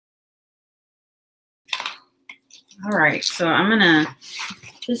All right, so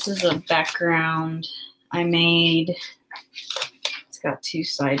this is a background I made. It's got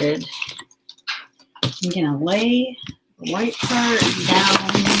two-sided. I'm gonna lay the white part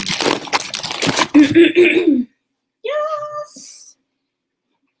down. Yes!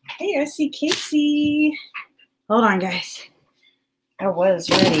 Hey, I see Casey. Hold on, guys. I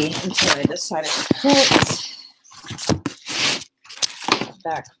was ready until I decided to put the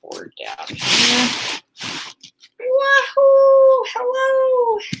backboard down here. Wahoo!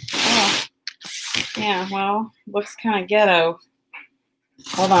 Hello! Oh, yeah, well, looks kind of ghetto.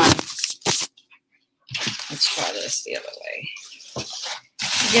 Hold on. Let's try this the other way.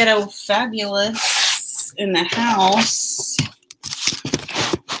 Ghetto fabulous in the house.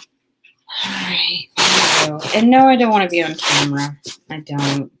 All right, there we go. And no, I don't want to be on camera. I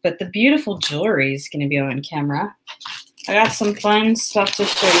don't. But the beautiful jewelry is going to be on camera. I got some fun stuff to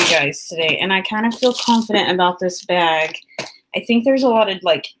show you guys today, and I kind of feel confident about this bag. I think there's a lot of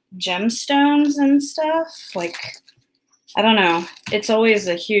like gemstones and stuff. Like, I don't know. It's always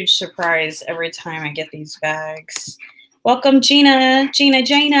a huge surprise every time I get these bags. Welcome, Gina.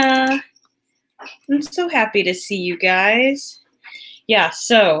 Gina. I'm so happy to see you guys. Yeah,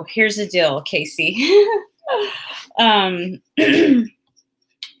 so here's the deal, Casey.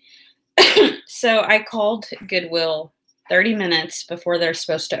 So I called Goodwill 30 minutes before they're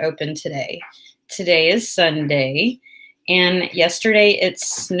supposed to open today. Today is Sunday, and yesterday it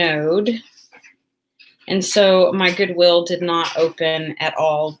snowed. And so my Goodwill did not open at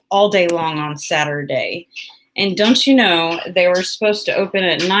all day long on Saturday. And don't you know, they were supposed to open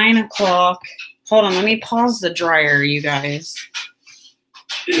at 9 o'clock. Hold on, let me pause the dryer, you guys.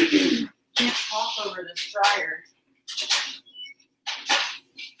 Can't talk over this dryer.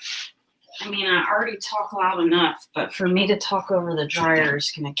 I mean, I already talk loud enough, but for me to talk over the dryer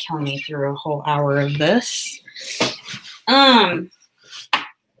is going to kill me through a whole hour of this.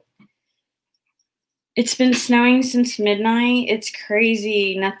 It's been snowing since midnight. It's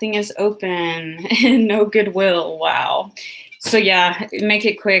crazy. Nothing is open and no Goodwill. Wow. So yeah, make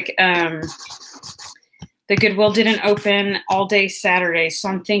it quick. The Goodwill didn't open all day Saturday, so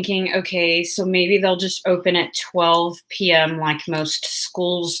I'm thinking, okay, so maybe they'll just open at 12 p.m. like most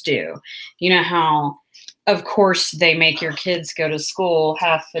schools do. You know how, of course, they make your kids go to school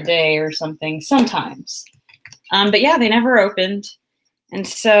half a day or something sometimes. But yeah, they never opened. And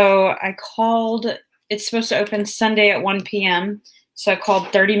so I called. It's supposed to open Sunday at 1 p.m., so I called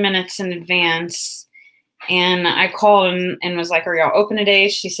 30 minutes in advance. And I called and was like, are y'all open today?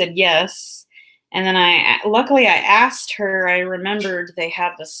 She said yes. And then luckily I asked her, I remembered they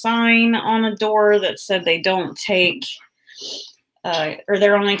had the sign on the door that said they don't take, or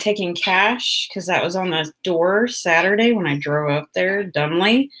they're only taking cash, because that was on the door Saturday when I drove up there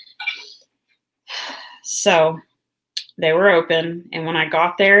dumbly. So they were open, and when I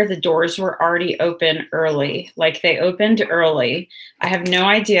got there, the doors were already open early. Like, they opened early. I have no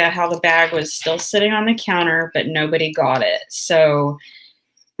idea how the bag was still sitting on the counter, but nobody got it. So,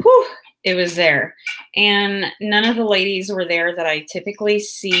 whew. It was there, and none of the ladies were there that I typically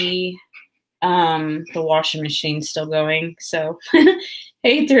see. The washing machine's still going, so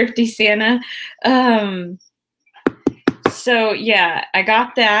hey, Thrifty Santa. So yeah, I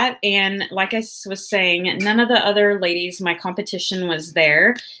got that, and like I was saying, none of the other ladies, my competition, was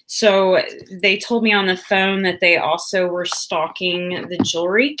there. So they told me on the phone that they also were stocking the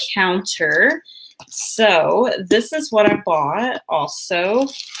jewelry counter. So this is what I bought also.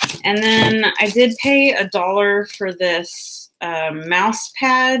 And then I did pay $1 for this mouse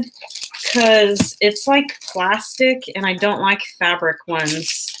pad, because it's like plastic and I don't like fabric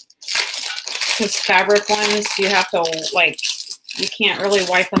ones. Because fabric ones, you have to, like, you can't really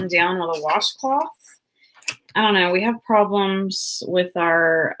wipe them down with a washcloth. I don't know. We have problems with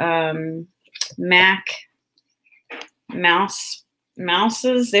our Mac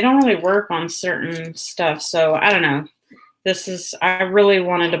mouses. They don't really work on certain stuff, so I don't know. I really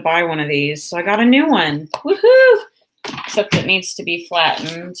wanted to buy one of these, so I got a new one. Woohoo! Except it needs to be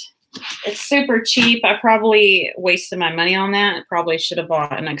flattened. It's super cheap. I probably wasted my money on that. I probably should have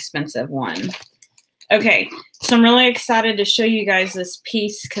bought an expensive one. Okay, so I'm really excited to show you guys this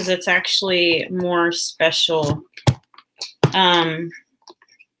piece because it's actually more special.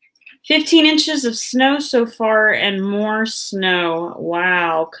 15 inches of snow so far and more snow.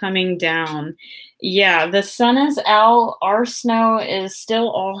 Wow, coming down. Yeah, the sun is out. Our snow is still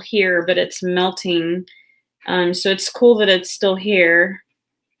all here, but it's melting. So it's cool that it's still here.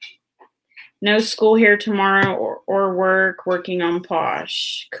 No school here tomorrow or working on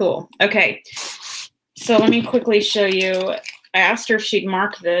Posh. Cool. Okay. So let me quickly show you. I asked her if she'd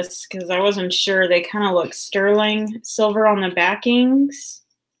mark this because I wasn't sure. They kind of look sterling silver on the backings.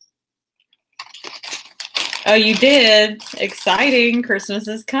 Oh, you did. Exciting. Christmas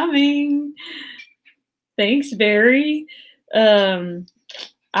is coming. Thanks, Barry. I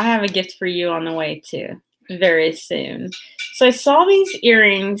have a gift for you on the way too, very soon. So I saw these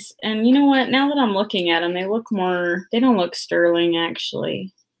earrings, and you know what? Now that I'm looking at them, they don't look sterling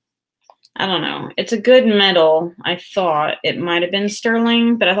actually. I don't know. It's a good metal. I thought it might have been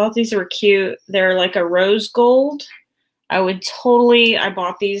sterling, but I thought these were cute. They're like a rose gold. I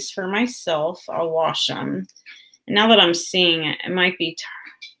bought these for myself. I'll wash them. And now that I'm seeing it, it might be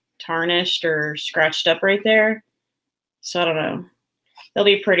tarnished or scratched up right there. So I don't know. They'll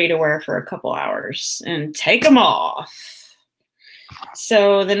be pretty to wear for a couple hours and take them off.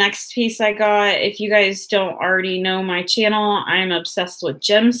 So the next piece I got, if you guys don't already know my channel, I'm obsessed with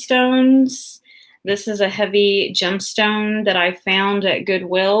gemstones. This is a heavy gemstone that I found at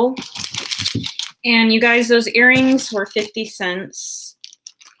Goodwill. And you guys, those earrings were 50 cents.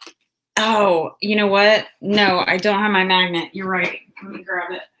 Oh, you know what? No, I don't have my magnet. You're right. Let me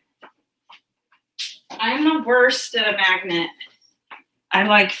grab it. I'm the worst at a magnet. I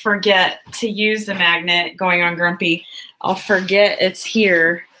like forget to use the magnet going on Grumpy. I'll forget it's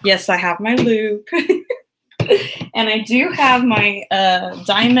here. Yes, I have my loop. And I do have my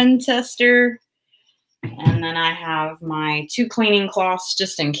diamond tester. And then I have my 2 cleaning cloths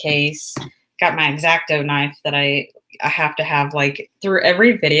just in case. Got my X-Acto knife that I have to have like through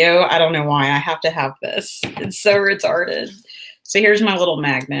every video. I don't know why I have to have this. It's so retarded. So here's my little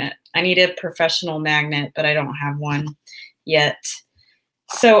magnet. I need a professional magnet, but I don't have one yet.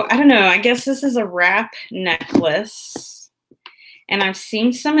 So I don't know. I guess this is a wrap necklace. And I've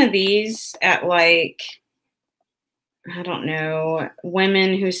seen some of these at like, I don't know,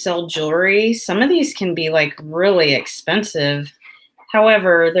 women who sell jewelry. Some of these can be like really expensive.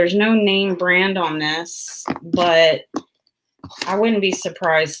 However, there's no name brand on this, but I wouldn't be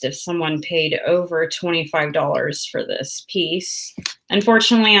surprised if someone paid over $25 for this piece.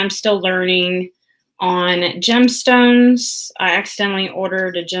 Unfortunately, I'm still learning on gemstones. I accidentally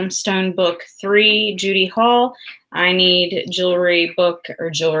ordered a gemstone book 3, Judy Hall. I need gemstone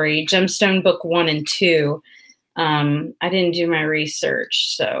book 1 and 2. I didn't do my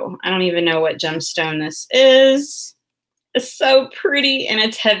research, so I don't even know what gemstone this is. It's so pretty and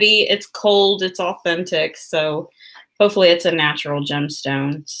it's heavy. It's cold. It's authentic. So hopefully it's a natural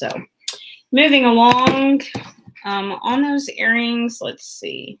gemstone. So moving along on those earrings, let's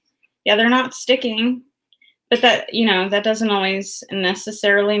see. Yeah, they're not sticking, but that, you know, that doesn't always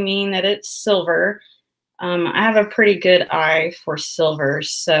necessarily mean that it's silver. I have a pretty good eye for silver,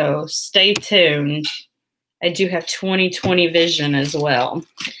 so stay tuned. I do have 20/20 vision as well.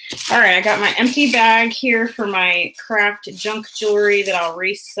 All right, I got my empty bag here for my craft junk jewelry that I'll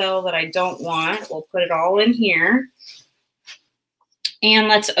resell that I don't want. We'll put it all in here. And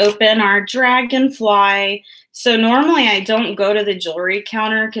let's open our dragonfly. So normally I don't go to the jewelry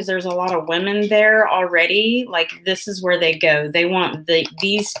counter because there's a lot of women there already. Like this is where they go. They want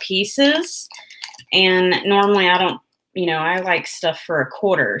these pieces. And normally I don't, you know, I like stuff for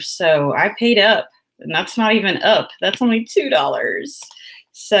 $0.25. So I paid up. And that's not even up. That's only $2.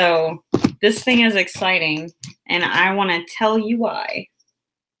 So this thing is exciting, and I want to tell you why.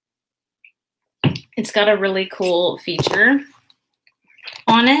 It's got a really cool feature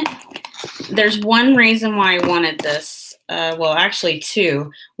on it. There's one reason why I wanted this. Well, actually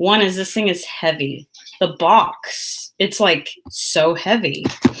 2. One is this thing is heavy. The box, it's like so heavy.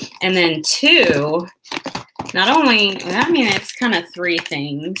 And then 2, not only, I mean, it's kind of 3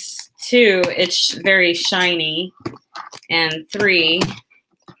 things. 2, it's very shiny. And 3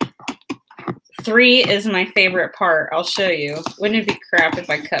 is my favorite part. I'll show you. Wouldn't it be crap if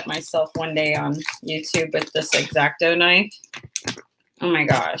I cut myself one day on YouTube with this X-Acto knife? Oh my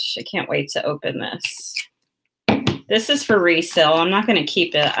gosh, I can't wait to open this. This is for resale. I'm not going to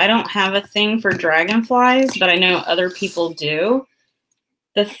keep it. I don't have a thing for dragonflies, but I know other people do.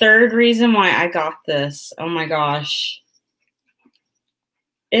 The third reason why I got this, oh my gosh.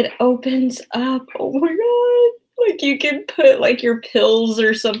 It opens up. Oh my God. Like you can put like your pills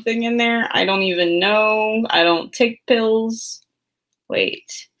or something in there. I don't even know. I don't take pills.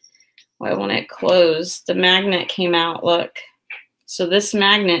 Wait. Why won't it close? The magnet came out. Look. So this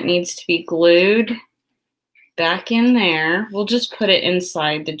magnet needs to be glued back in there. We'll just put it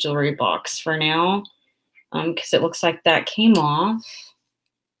inside the jewelry box for now because it looks like that came off.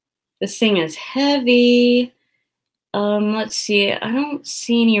 This thing is heavy. Let's see. I don't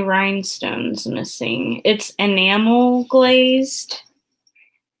see any rhinestones missing. It's enamel glazed.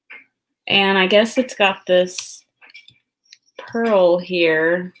 And I guess it's got this pearl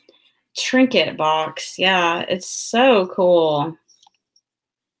here. Trinket box. Yeah, it's so cool.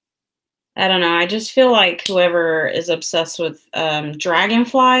 I don't know. I just feel like whoever is obsessed with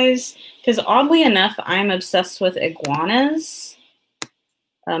dragonflies, because oddly enough, I'm obsessed with iguanas.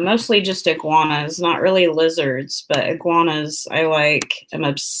 Mostly just iguanas, not really lizards, but iguanas I'm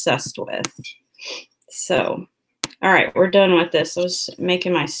obsessed with. So, all right, we're done with this. I was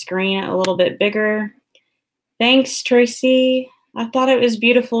making my screen a little bit bigger. Thanks, Tracy. I thought it was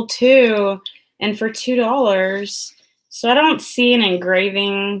beautiful too. And for $2. So I don't see an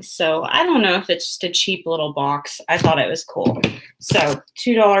engraving. So I don't know if it's just a cheap little box. I thought it was cool. So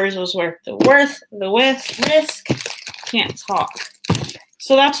 $2 was worth the risk. Can't talk.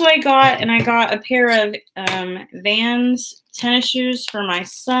 So that's what I got. And I got a pair of Vans tennis shoes for my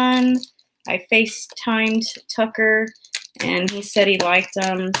son. I FaceTimed Tucker and he said he liked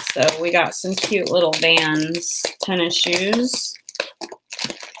them. So we got some cute little Vans tennis shoes.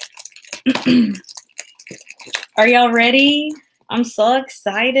 Are y'all ready? I'm so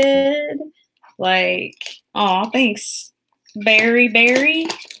excited. Like, oh, thanks, Barry.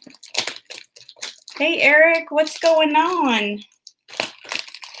 Hey, Eric, what's going on?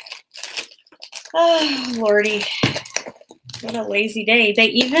 Oh, Lordy. What a lazy day. They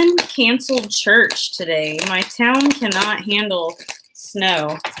even canceled church today. My town cannot handle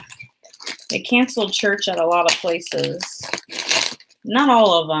snow. They canceled church at a lot of places. Not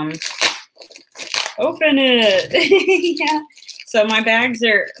all of them. Open it. Yeah. So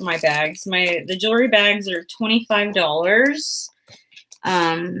the jewelry bags are $25.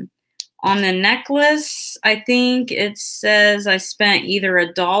 On the necklace, I think it says I spent either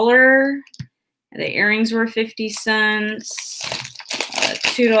 $1. The earrings were 50 cents.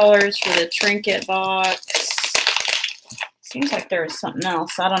 $2 for the trinket box. Seems like there was something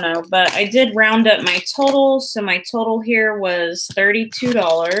else. I don't know. But I did round up my total. So my total here was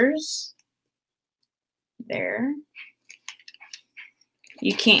 $32. There.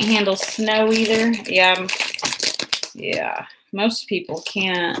 You can't handle snow either. Yeah. Most people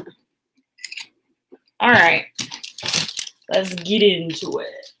can't. All right. Let's get into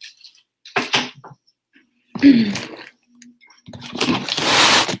it.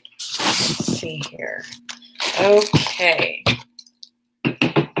 Let's see here. Okay.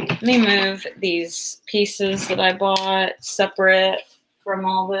 Let me move these pieces that I bought separate from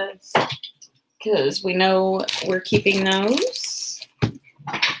all this because we know we're keeping those.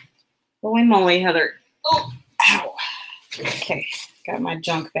 Holy moly, Heather. Oh, ow. Okay, got my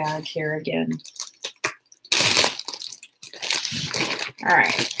junk bag here again. All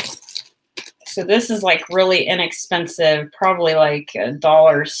right. So this is like really inexpensive, probably like a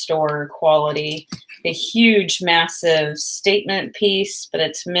dollar store quality. A huge, massive statement piece, but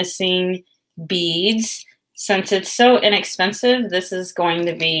it's missing beads. Since it's so inexpensive, this is going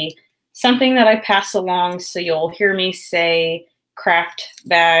to be something that I pass along. So you'll hear me say craft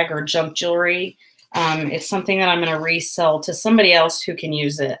bag or junk jewelry. It's something that I'm going to resell to somebody else who can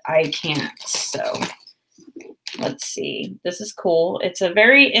use it. I can't. So let's see. This is cool. It's a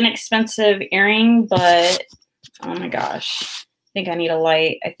very inexpensive earring, but oh my gosh. I think I need a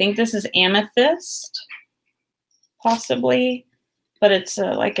light. I think this is amethyst, possibly, but it's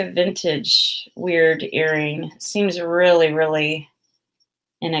like a vintage weird earring. Seems really, really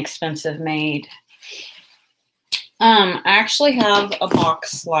inexpensive made. I actually have a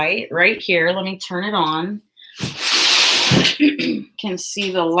box light right here. Let me turn it on. You can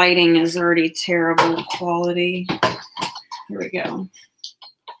see the lighting is already terrible quality. Here we go.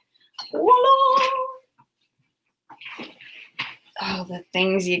 Voila! Oh, the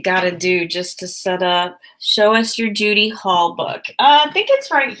things you gotta do just to set up. Show us your Judy Hall book. I think it's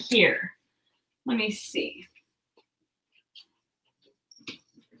right here. Let me see.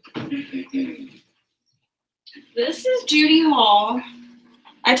 This is Judy Hall.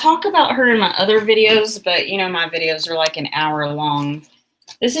 I talk about her in my other videos, but you know my videos are like an hour long.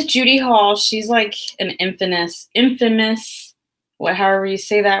 This is Judy Hall. She's like an infamous, however you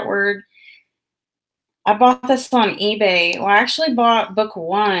say that word. I bought this on eBay. Well, I actually bought book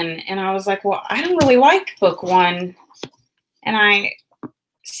 1, and I was like, well, I don't really like book 1. And I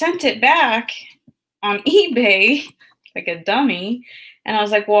sent it back on eBay like a dummy. And I was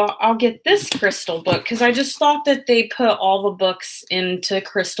like, well, I'll get this crystal book because I just thought that they put all the books into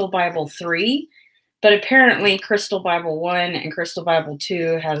Crystal Bible 3. But apparently Crystal Bible 1 and Crystal Bible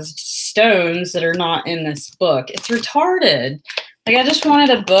 2 has stones that are not in this book. It's retarded. Like, I just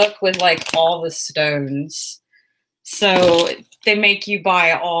wanted a book with, like, all the stones. So they make you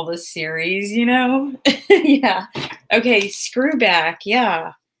buy all the series, you know? Yeah. Okay, Screwback.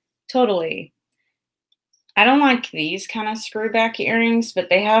 Yeah, totally. I don't like these kind of screw back earrings, but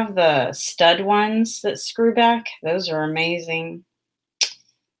they have the stud ones that screw back. Those are amazing. I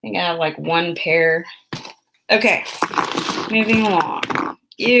think I have like one pair. Okay, moving along.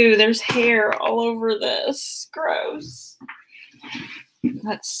 Ew, there's hair all over this. Gross.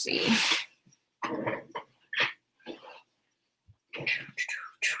 Let's see.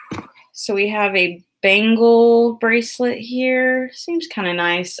 So we have a bangle bracelet here. Seems kind of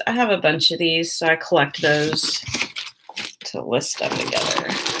nice. I have a bunch of these, so I collect those to list them together.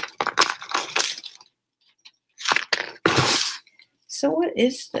 So what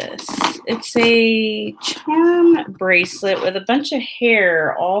is this? It's a charm bracelet with a bunch of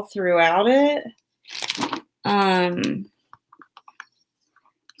hair all throughout it.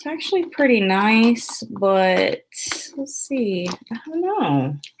 It's actually pretty nice, but let's see. I don't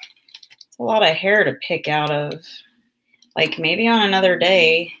know. It's a lot of hair to pick out of. Like maybe on another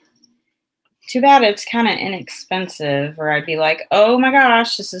day. Too bad it's kind of inexpensive, or I'd be like, oh my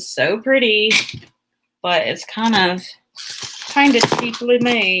gosh, this is so pretty. But it's kind of cheaply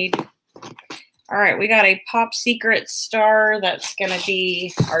made. All right, we got a Pop Secret star. That's going to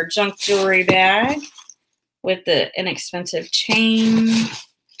be our junk jewelry bag with the inexpensive chain.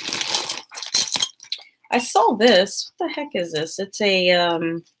 I saw this. What the heck is this? It's a,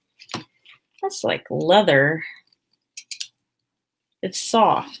 that's like leather. It's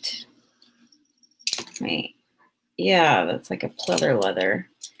soft. Wait. Yeah, that's like a pleather leather.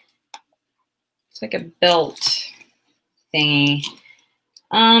 It's like a belt thingy.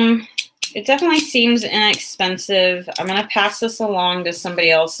 It definitely seems inexpensive. I'm going to pass this along to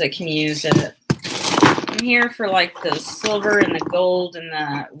somebody else that can use it. I'm here for like the silver and the gold and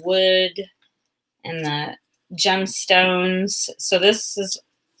the wood and the gemstones. So this is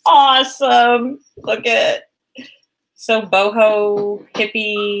awesome. Look at it. So boho,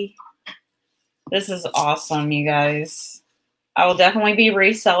 hippie. This is awesome, you guys. I will definitely be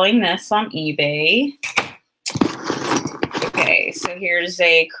reselling this on eBay. Okay, so here's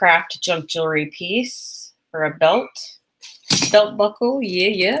a craft junk jewelry piece for a belt. Belt buckle,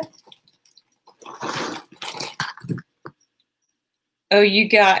 yeah. Oh, you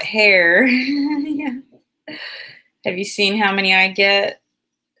got hair. Yeah. Have you seen how many I get?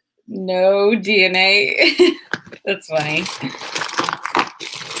 No DNA. That's funny.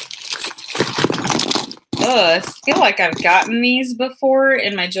 I feel like I've gotten these before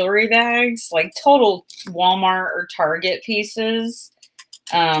in my jewelry bags, like total Walmart or Target pieces.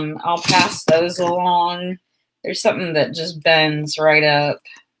 I'll pass those along. There's something that just bends right up.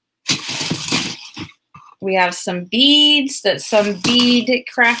 We have some beads that some bead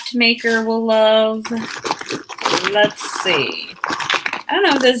craft maker will love. Let's see. I don't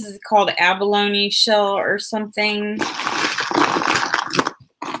know if this is called abalone shell or something.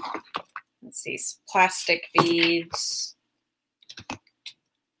 Let's see, plastic beads.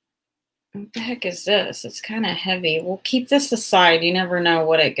 What the heck is this? It's kind of heavy. We'll keep this aside. You never know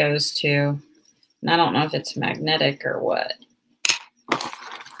what it goes to. And I don't know if it's magnetic or what.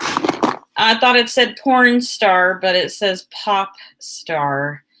 I thought it said porn star, but it says pop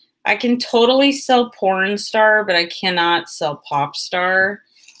star. I can totally sell porn star, but I cannot sell pop star.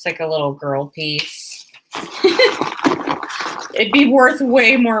 It's like a little girl piece. It'd be worth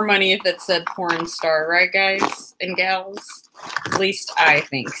way more money if it said porn star, right, guys and gals? At least I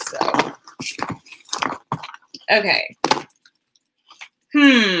think so. Okay.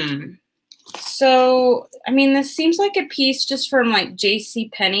 So, I mean, this seems like a piece just from like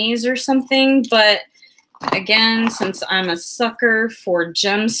JCPenney's or something, but again, since I'm a sucker for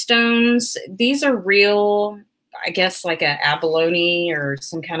gemstones, these are real, I guess like a abalone or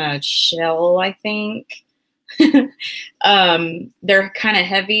some kind of shell, I think. They're kind of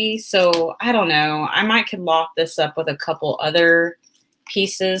heavy, so I don't know. I might could lock this up with a couple other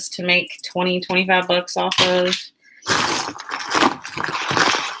pieces to make 20-25 bucks off of.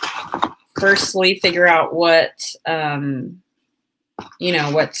 Firstly, figure out what, you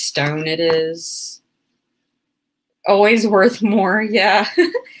know, what stone it is. Always worth more, yeah.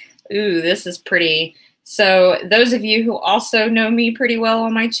 Ooh, this is pretty. So those of you who also know me pretty well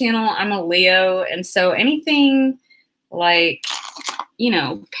on my channel, I'm a Leo, and so anything like, you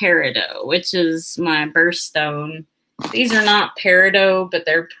know, peridot, which is my birthstone. These are not peridot, but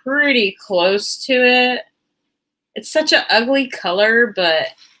they're pretty close to it. It's such an ugly color, but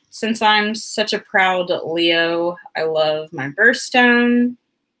since I'm such a proud Leo, I love my birthstone.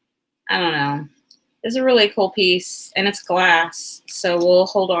 I don't know. It's a really cool piece, and it's glass. So we'll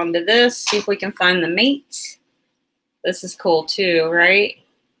hold on to this, see if we can find the mate. This is cool too, right?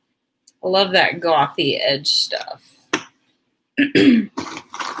 I love that gothy edge stuff.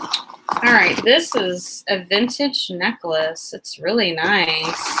 All right, this is a vintage necklace. It's really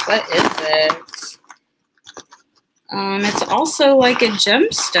nice. What is it? It's also like a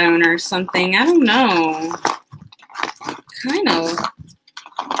gemstone or something. I don't know. Kind of.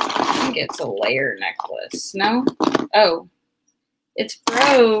 I think it's a layer necklace. No? Oh, it's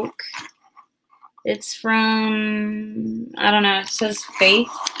broke. It's from, I don't know. It says Faith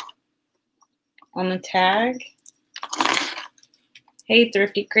on the tag. Hey,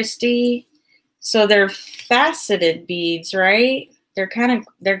 Thrifty Christy. So they're faceted beads, right? They're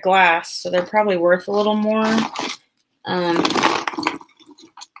glass, so they're probably worth a little more.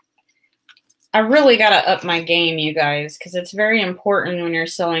 I really got to up my game, you guys, because it's very important when you're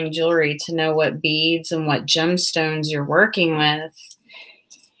selling jewelry to know what beads and what gemstones you're working with.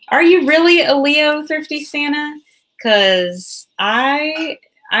 Are you really a Leo, Thrifty Santa? Because I'm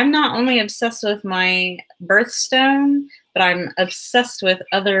not only obsessed with my birthstone, but I'm obsessed with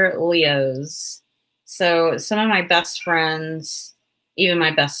other Leos. So some of my best friends, even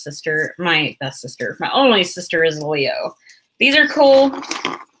my only sister is a Leo. These are cool.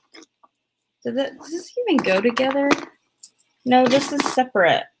 Does this even go together? No, this is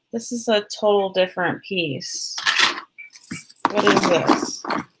separate. This is a total different piece. What is this?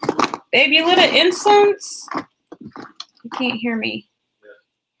 Babe, you lit an incense? You can't hear me.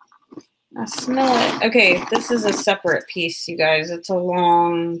 I smell it. Okay, this is a separate piece, you guys. It's a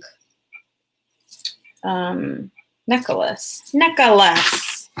long necklace.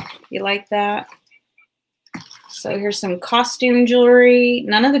 You like that? So here's some costume jewelry.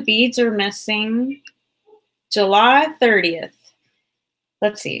 None of the beads are missing. July 30th.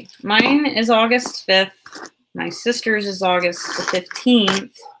 Let's see. Mine is August 5th. My sister's is August the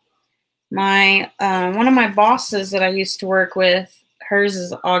 15th. One of my bosses that I used to work with, hers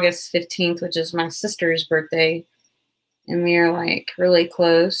is August 15th, which is my sister's birthday. And we are like really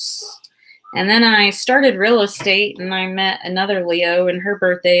close. And then I started real estate and I met another Leo, and her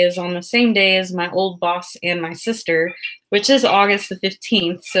birthday is on the same day as my old boss and my sister, which is August the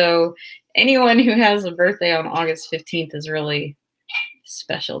 15th. So anyone who has a birthday on August 15th is really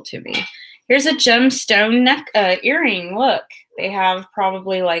special to me. Here's a gemstone earring. Look, they have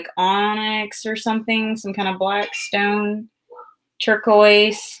probably like onyx or something, some kind of black stone,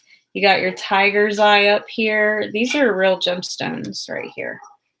 turquoise. You got your tiger's eye up here. These are real gemstones right here.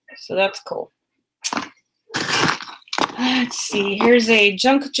 So that's cool. Let's see. Here's a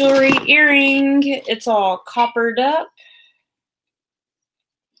junk jewelry earring. It's all coppered up.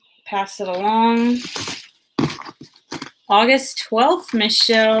 Pass it along. August 12th,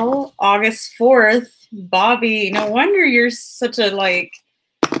 Michelle. August 4th, Bobby. No wonder you're such a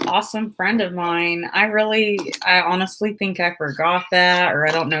awesome friend of mine. I honestly think I forgot that, or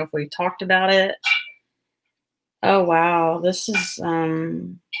I don't know if we talked about it. Oh, wow. This is,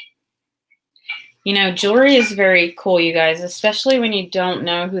 jewelry is very cool, you guys, especially when you don't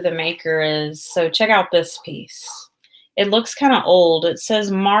know who the maker is. So check out this piece. It looks kind of old. It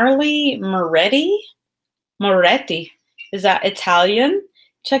says Marley Moretti. Moretti. Is that Italian?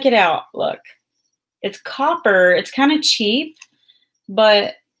 Check it out. Look. It's copper. It's kind of cheap,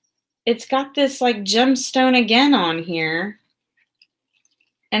 but it's got this like gemstone again on here.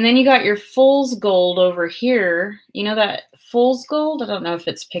 And then you got your fool's gold over here. You know that fool's gold? I don't know if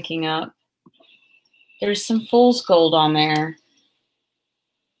it's picking up. There's some fool's gold on there.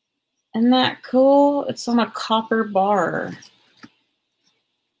 Isn't that cool? It's on a copper bar.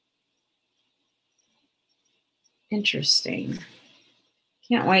 Interesting.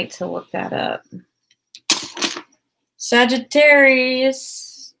 Can't wait to look that up.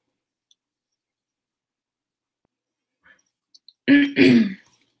 Sagittarius. You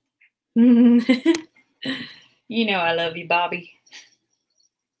know I love you, Bobby.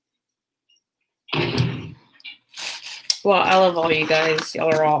 Well, I love all you guys.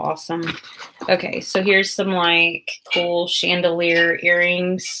 Y'all are all awesome. Okay, so here's some like cool chandelier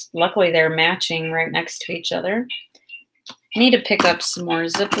earrings. Luckily, they're matching right next to each other. I need to pick up some more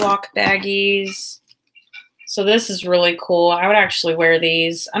Ziploc baggies. So this is really cool. I would actually wear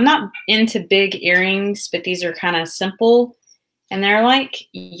these. I'm not into big earrings, but these are kind of simple. And they're like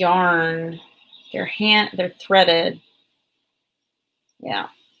yarn. They're threaded. Yeah.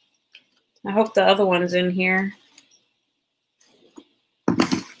 I hope the other one's in here.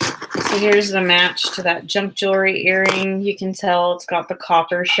 So here's the match to that junk jewelry earring. You can tell it's got the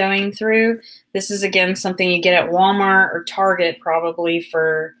copper showing through. This is, again, something you get at Walmart or Target probably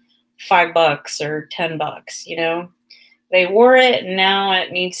for $5 or $10, you know. They wore it, and now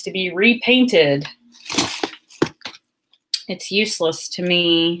it needs to be repainted. It's useless to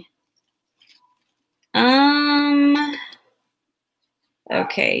me.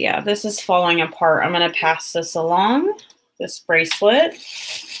 Okay, yeah, this is falling apart. I'm gonna pass this along, this bracelet.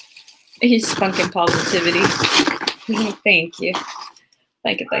 He's spunk and positivity. Thank you.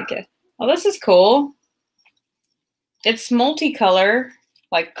 Thank you, thank you. Oh, this is cool. It's multicolor,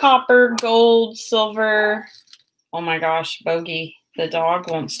 like copper, gold, silver. Oh my gosh, Bogey, the dog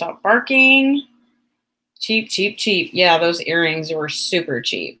won't stop barking. Cheap, cheap, cheap. Yeah, those earrings were super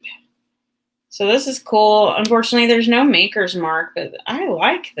cheap. So this is cool. Unfortunately, there's no maker's mark, but I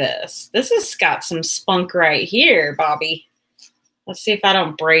like this. This has got some spunk right here, Bobby. Let's see if I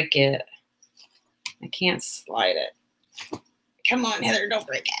don't break it. I can't slide it. Come on, Heather, don't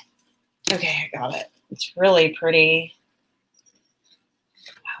break it. Okay, I got it. It's really pretty.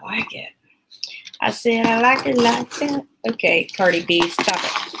 I like it. I said I like it like that. Okay, Cardi B, stop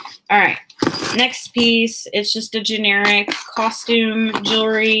it. All right, next piece. It's just a generic costume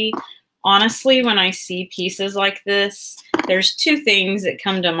jewelry. Honestly, when I see pieces like this, there's two things that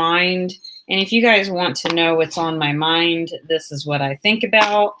come to mind. And if you guys want to know what's on my mind, this is what I think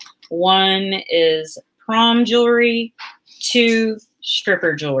about. One is prom jewelry, two,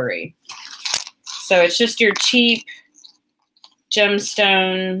 stripper jewelry. So it's just your cheap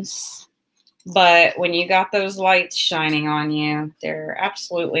gemstones, but when you got those lights shining on you, they're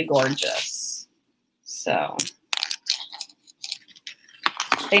absolutely gorgeous. So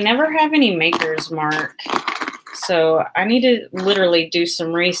they never have any maker's mark. So I need to literally do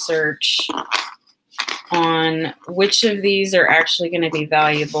some research on which of these are actually going to be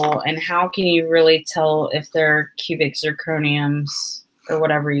valuable and how can you really tell if they're cubic zirconiums or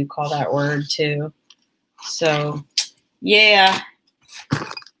whatever you call that word too. So yeah,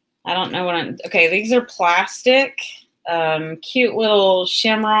 I don't know what I'm, okay, these are plastic, cute little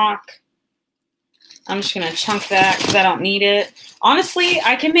shamrock. I'm just going to chunk that because I don't need it. Honestly,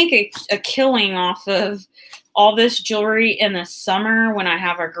 I can make a killing off of all this jewelry in the summer when I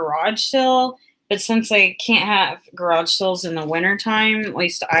have a garage sale. But since I can't have garage sales in the wintertime, at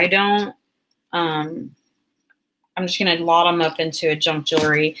least I don't, I'm just going to lot them up into a junk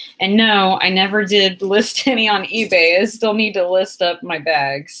jewelry. And no, I never did list any on eBay. I still need to list up my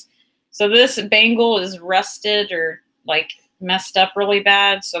bags. So this bangle is rusted or like messed up really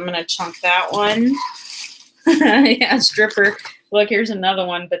bad, so I'm gonna chunk that one. Yeah, stripper. Look, here's another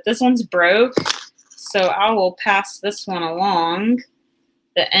one, but this one's broke, so I will pass this one along.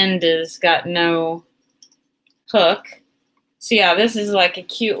 The end is got no hook. So yeah, this is like a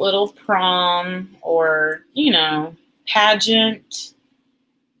cute little prom or, you know, pageant.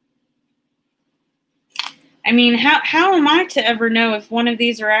 I mean, how am I to ever know if one of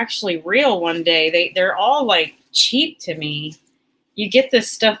these are actually real one day? They're all like cheap to me. You get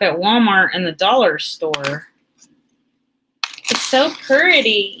this stuff at Walmart and the dollar store. It's so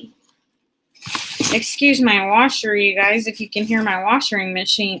pretty. Excuse my washer, you guys, if you can hear my washing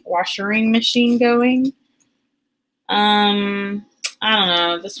machine going. I don't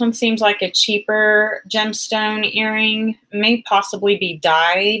know. This one seems like a cheaper gemstone earring. It may possibly be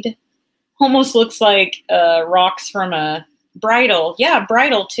dyed. Almost looks like rocks from a bridal. Yeah,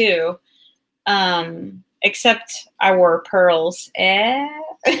 bridal too. Except I wore pearls.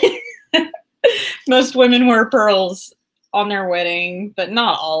 Most women wear pearls on their wedding, but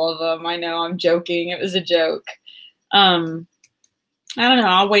not all of them. I know, I'm joking. It was a joke. I don't know.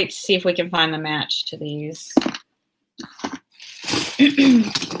 I'll wait to see if we can find the match to these.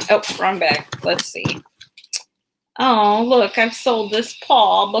 Oh, wrong bag. Let's see. Oh, look, I've sold this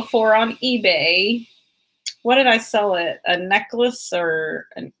paw before on eBay. What did I sell it? A necklace or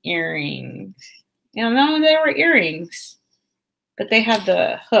an earring? You know, no, they were earrings, but they had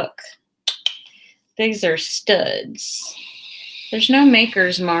the hook. These are studs. There's no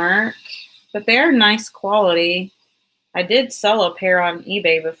maker's mark, but they are nice quality. I did sell a pair on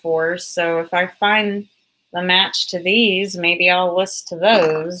eBay before, so if I find the match to these, maybe I'll list to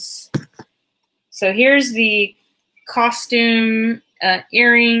those. So here's the costume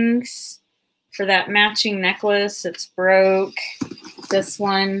earrings for that matching necklace. It's broke. This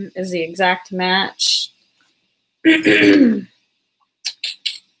one is the exact match. See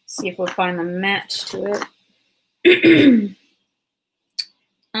if we'll find the match to it.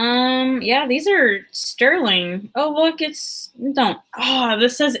 Yeah, these are sterling. Oh, look,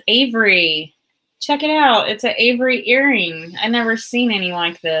 this says Avery. Check it out. It's an Avery earring. I've never seen any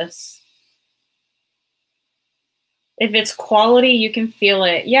like this. If it's quality, you can feel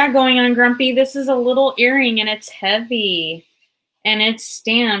it. Yeah, going on Grumpy, this is a little earring and it's heavy. And it's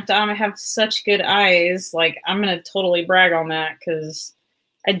stamped. I have such good eyes. Like, I'm going to totally brag on that because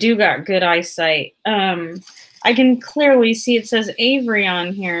I do got good eyesight. I can clearly see it says Avery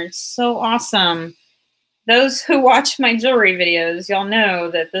on here. It's so awesome. Those who watch my jewelry videos, y'all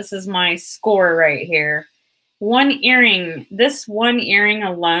know that this is my score right here. One earring, this one earring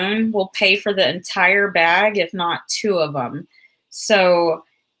alone will pay for the entire bag, if not two of them. So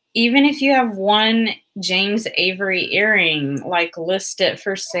even if you have one James Avery earring, like list it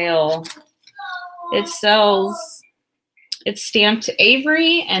for sale. It sells, it's stamped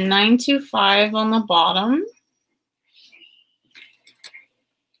Avery and 925 on the bottom.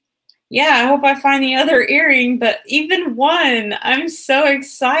 Yeah, I hope I find the other earring, but even one, I'm so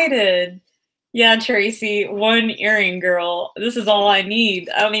excited. Yeah, Tracy, one earring, girl. This is all I need.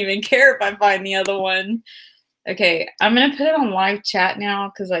 I don't even care if I find the other one. Okay, I'm going to put it on live chat now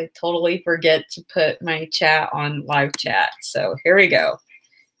because I totally forget to put my chat on live chat. So here we go.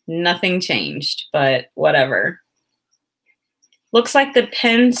 Nothing changed, but whatever. Looks like the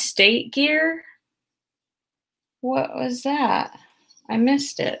Penn State gear. What was that? I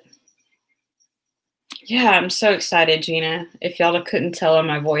missed it. Yeah, I'm so excited, Gina. If y'all couldn't tell in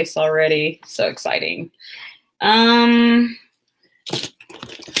my voice already, so exciting. Let's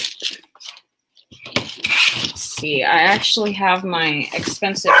see. I actually have my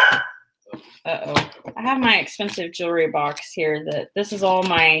expensive. I have my expensive jewelry box here. This is all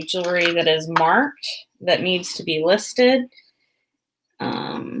my jewelry that is marked that needs to be listed.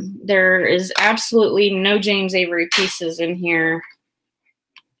 There is absolutely no James Avery pieces in here.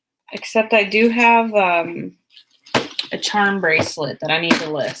 Except I do have a charm bracelet that I need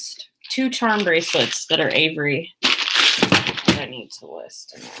to list. 2 charm bracelets that are Avery that I need to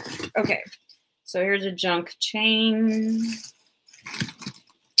list in there. Okay, so here's a junk chain.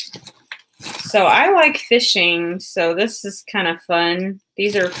 So I like fishing, so this is kind of fun.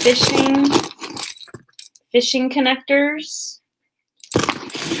 These are fishing connectors.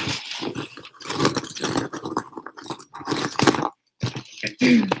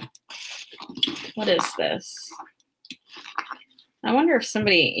 What is this? I wonder if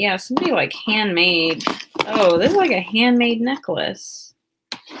somebody like handmade. Oh, this is like a handmade necklace.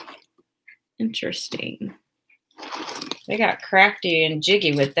 Interesting. They got crafty and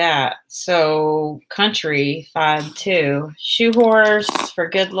jiggy with that. So country 5-2. Shoe horse for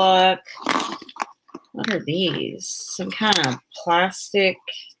good luck. What are these? Some kind of plastic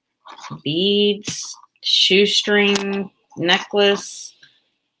beads, shoestring necklace.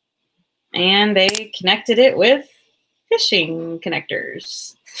 And they connected it with fishing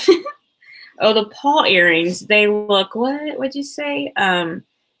connectors. Oh, the paw earrings. They look, what'd you say?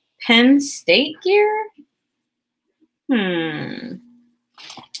 Penn State gear? I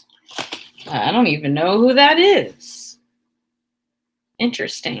don't even know who that is.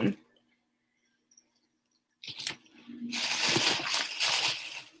 Interesting.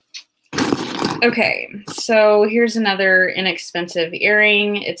 Okay, so here's another inexpensive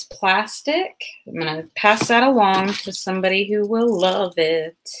earring. It's plastic. I'm going to pass that along to somebody who will love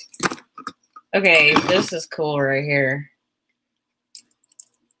it. Okay, this is cool right here.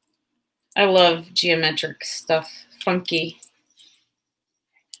 I love geometric stuff. Funky.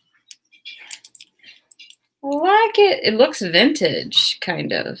 I like it. It looks vintage,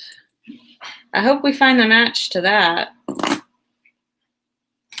 kind of. I hope we find the match to that.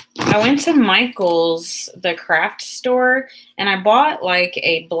 I went to Michael's, the craft store, and I bought like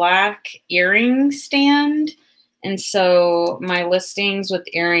a black earring stand. And so my listings with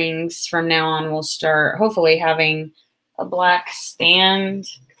earrings from now on will start hopefully having a black stand.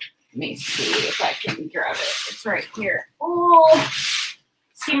 Let me see if I can grab it. It's right here. Oh,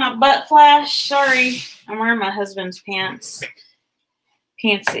 see my butt flash? Sorry. I'm wearing my husband's pants.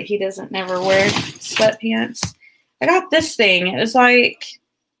 Pants that he doesn't never wear. Sweatpants. I got this thing. It was like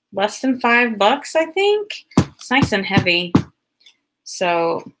less than $5, I think. It's nice and heavy.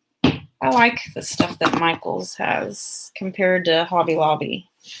 So I like the stuff that Michael's has compared to Hobby Lobby.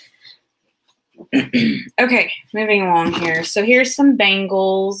 Okay, moving along here. So here's some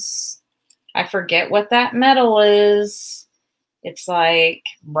bangles. I forget what that metal is. It's like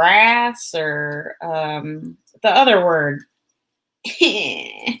brass or the other word.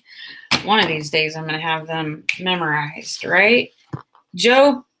 One of these days I'm going to have them memorized, right?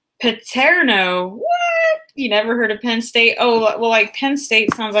 Joe Paterno. What? You never heard of Penn State? Oh, well, like Penn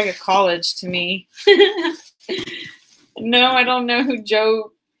State sounds like a college to me. No, I don't know who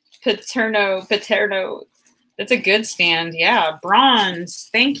Joe Paterno. That's a good stand. Yeah, bronze.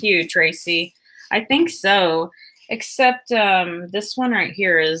 Thank you, Tracy. I think so. Except this one right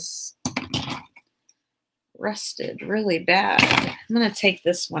here is rusted really bad. I'm going to take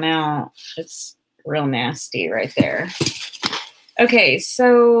this one out. It's real nasty right there. Okay,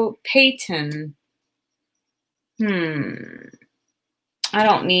 so Peyton. I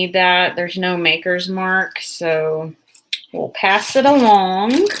don't need that. There's no maker's mark, so we'll pass it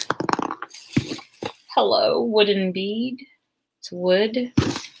along. Hello, wooden bead. It's wood.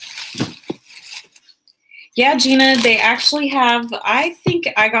 Yeah, Gina, they actually have, I think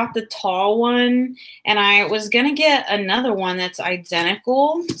I got the tall one, and I was going to get another one that's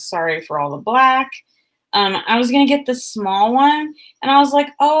identical. Sorry for all the black. I was going to get the small one, and I was like,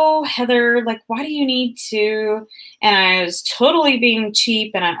 oh, Heather, like, why do you need two? And I was totally being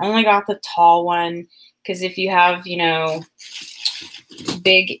cheap, and I only got the tall one, because if you have, you know,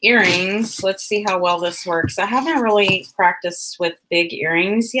 big earrings, let's see how well this works. I haven't really practiced with big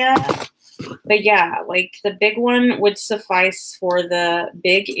earrings yet, but yeah, like the big one would suffice for the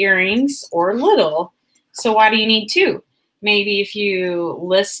big earrings or little. So why do you need two? Maybe if you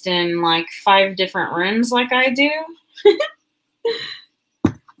list in like 5 different rooms like I do.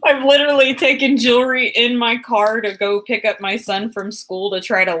 I've literally taken jewelry in my car to go pick up my son from school to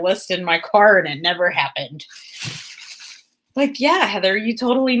try to list in my car, and it never happened. Like, yeah, Heather, you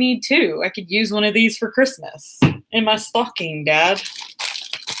totally need 2. I could use one of these for Christmas in my stocking, Dad.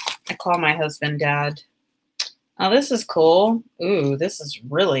 I call my husband Dad. Oh, this is cool. Ooh, this is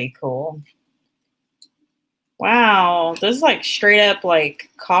really cool. Wow, this is like straight up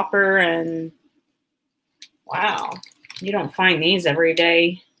like copper, and wow, you don't find these every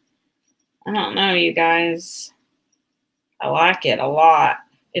day. I don't know, you guys. I like it a lot.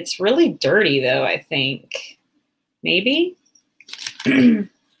 It's really dirty though, I think. Maybe? It's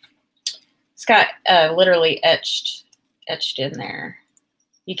got literally etched in there.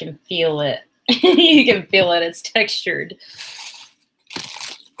 You can feel it. You can feel it. It's textured.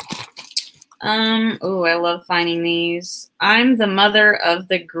 Oh, I love finding these. I'm the mother of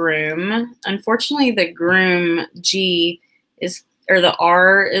the groom. Unfortunately, the groom G is, or the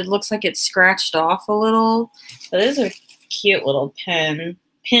R, it looks like it's scratched off a little. But this is a cute little pendant.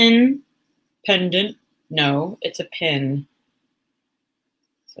 No, it's a pin.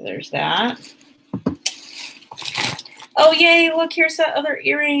 So there's that. Oh, yay, look, here's that other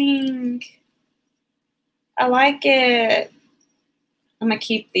earring. I like it. I'm going to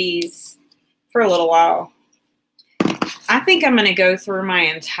keep these for a little while. I think I'm going to go through my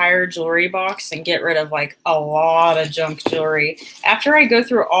entire jewelry box and get rid of like a lot of junk jewelry. After I go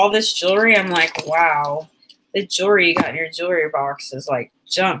through all this jewelry, I'm like, wow, the jewelry you got in your jewelry box is like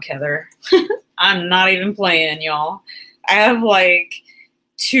junk, Heather. I'm not even playing, y'all. I have like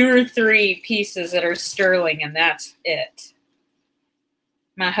 2 or 3 pieces that are sterling, and that's it.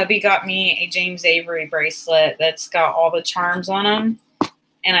 My hubby got me a James Avery bracelet that's got all the charms on them.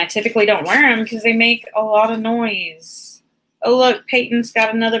 And I typically don't wear them because they make a lot of noise. Oh, look, Peyton's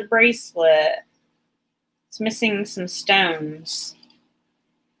got another bracelet. It's missing some stones.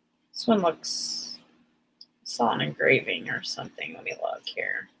 This one looks, I saw an engraving or something. Let me look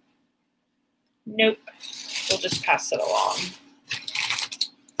here. Nope. We'll just pass it along.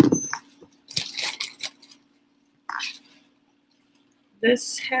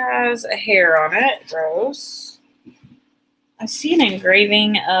 This has a hair on it. Gross. I see an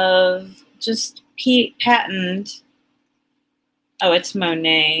engraving of just patent. Oh, it's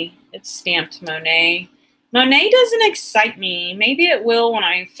Monet. It's stamped Monet. Monet doesn't excite me. Maybe it will when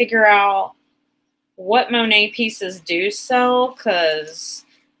I figure out what Monet pieces do sell, because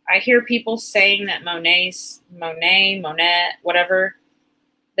I hear people saying that Monet, whatever,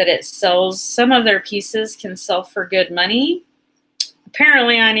 that it sells. Some of their pieces can sell for good money.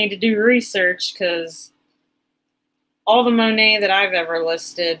 Apparently, I need to do research because all the Monet that I've ever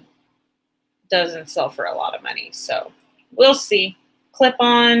listed doesn't sell for a lot of money. So we'll see.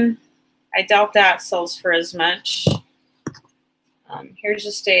 Clip-on, I doubt that sells for as much. Here's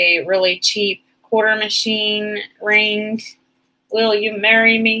just a really cheap quarter machine ring. Will you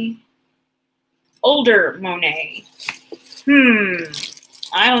marry me? Older Monet.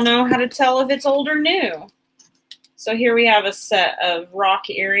 I don't know how to tell if it's old or new. So here we have a set of rock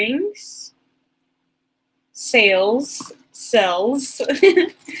earrings. Sells.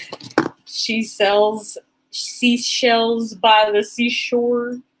 She sells seashells by the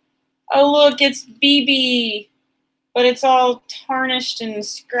seashore. Oh, look, it's BB, but it's all tarnished and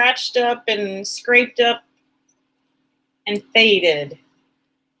scratched up and scraped up and faded.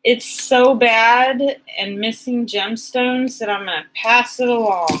 It's so bad and missing gemstones that I'm going to pass it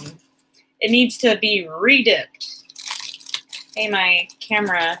along. It needs to be redipped. Hey, my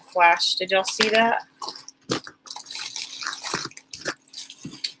camera flashed. Did y'all see that?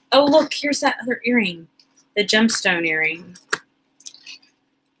 Oh, look, here's that other earring. The gemstone earring.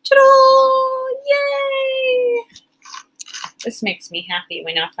 Ta-da! Yay! This makes me happy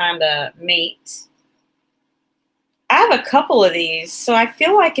when I find a mate. I have a couple of these, so I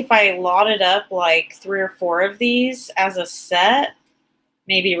feel like if I lotted up like 3 or 4 of these as a set,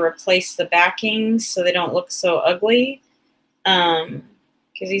 maybe replace the backings so they don't look so ugly, because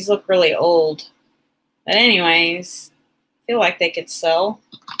these look really old. But anyways, I feel like they could sell.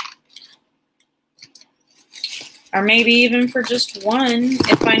 Or maybe even for just one,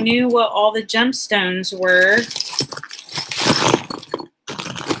 if I knew what all the gemstones were.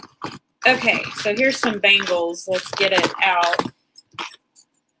 Okay, so here's some bangles. Let's get it out.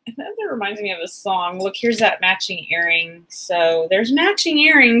 That reminds me of a song. Look, here's that matching earring. So there's matching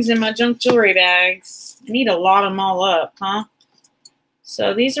earrings in my junk jewelry bags. I need to lot them all up, huh?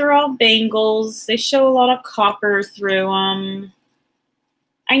 So these are all bangles. They show a lot of copper through them.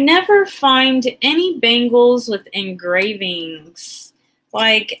 I never find any bangles with engravings.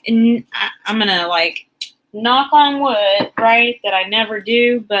 Like, I'm gonna like knock on wood, right, that I never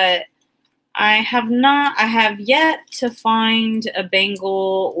do, but I have yet to find a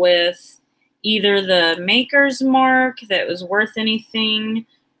bangle with either the maker's mark that was worth anything,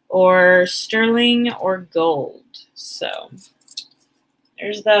 or sterling, or gold. So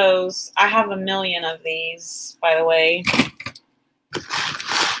there's those. I have a million of these, by the way.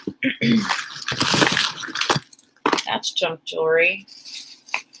 That's junk jewelry.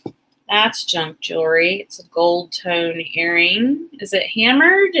 That's junk jewelry. It's a gold tone earring. Is it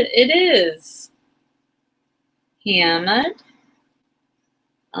hammered? It is. Hammered.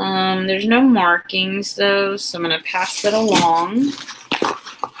 There's no markings though, so I'm gonna pass it along.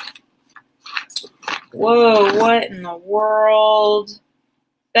 Whoa, what in the world?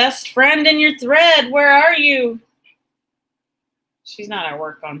 Best friend in your thread, where are you? She's not at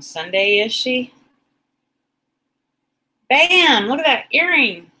work on Sunday, is she? Bam! Look at that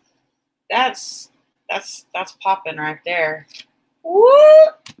earring. That's popping right there.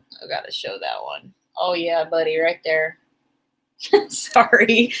 Whoop! I gotta show that one. Oh yeah, buddy, right there.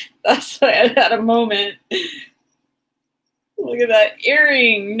 Sorry, that's why I had a moment. Look at that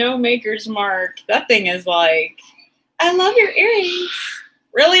earring. No maker's mark. That thing is like, I love your earrings.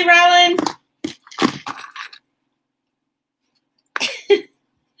 Really, Rylan?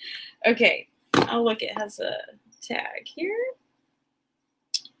 Okay. Oh, look, it has a tag here.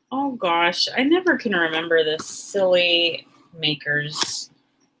 Oh gosh, I never can remember this silly maker's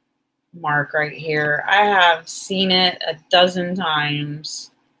mark right here. I have seen it a dozen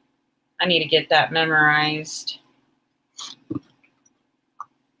times. I need to get that memorized.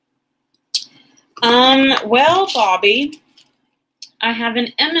 Well, Bobby, I have an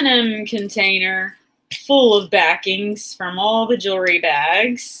M&M container full of backings from all the jewelry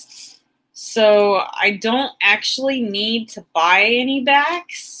bags. So I don't actually need to buy any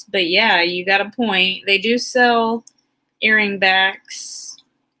backs, but yeah, you got a point. They do sell earring backs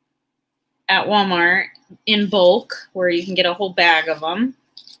at Walmart in bulk, where you can get a whole bag of them,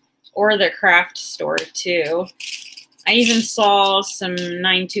 or the craft store too. I even saw some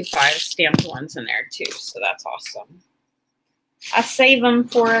 925 stamped ones in there too, so that's awesome. I save them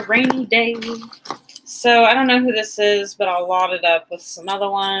for a rainy day. So I don't know who this is, but I'll lot it up with some other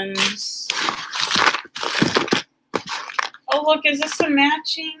ones. Oh, look, is this a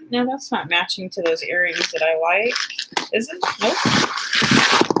matching? No, that's not matching to those earrings that I like. Is it? Nope.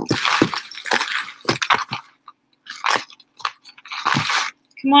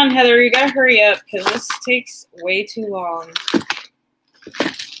 Come on, Heather, you gotta hurry up because this takes way too long.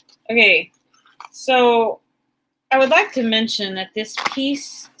 Okay, so I would like to mention that this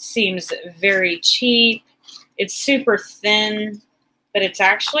piece seems very cheap. It's super thin, but it's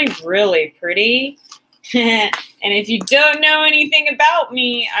actually really pretty. And if you don't know anything about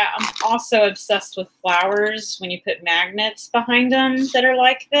me, I'm also obsessed with flowers when you put magnets behind them that are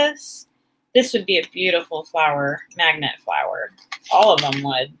like this. This would be a beautiful flower, magnet flower. All of them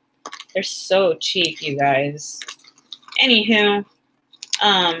would. They're so cheap, you guys. Anywho,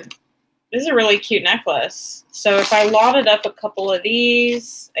 this is a really cute necklace. So if I lotted up a couple of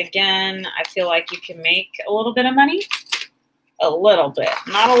these, again, I feel like you can make a little bit of money. A little bit,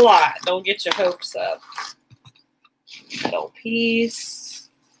 not a lot. Don't get your hopes up. Metal piece.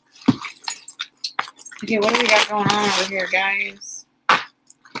 Okay, what do we got going on over here, guys?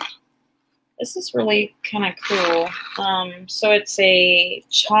 This is really kind of cool. So it's a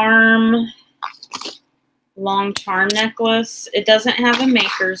charm, long charm necklace. It doesn't have a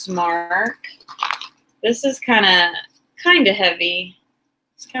maker's mark. This is kind of heavy.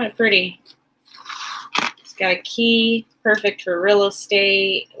 It's kind of pretty. It's got a key, perfect for real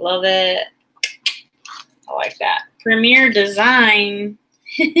estate. Love it. I like that. Premier Design.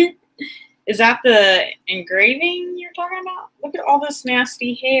 Is that the engraving you're talking about? Look at all this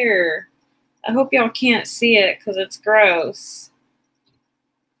nasty hair. I hope y'all can't see it because it's gross.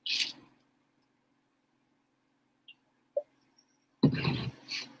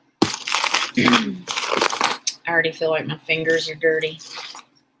 I already feel like my fingers are dirty.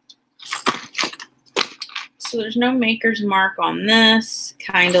 So there's no maker's mark on this.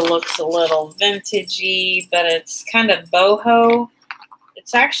 Kind of looks a little vintagey, but it's kind of boho.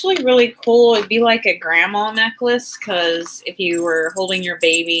 It's actually really cool. It'd be like a grandma necklace because if you were holding your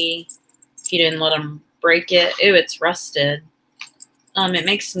baby, if you didn't let them break it, ew, it's rusted. It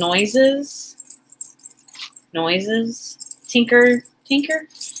makes noises. Tinker.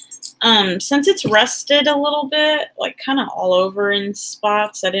 Since it's rusted a little bit, like kind of all over in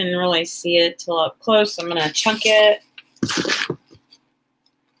spots, I didn't really see it till up close. I'm gonna chunk it.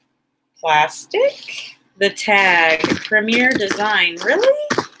 Plastic. The tag, Premier Design. Really?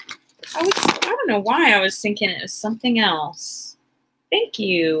 I don't know why I was thinking it was something else. Thank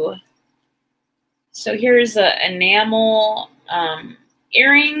you. So here's an enamel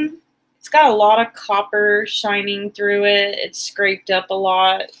earring. It's got a lot of copper shining through it. It's scraped up a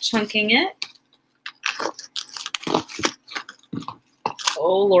lot, chunking it.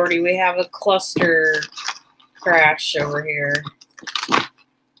 Oh, Lordy, we have a cluster crash over here. I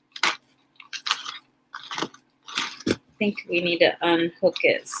think we need to unhook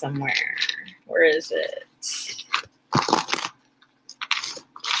it somewhere. Where is it?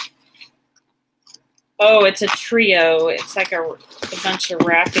 Oh, it's a trio. It's like a bunch of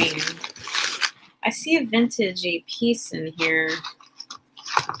wrapping. I see a vintagey piece in here.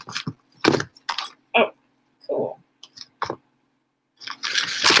 Oh, cool. I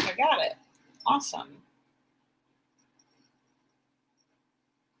got it. Awesome.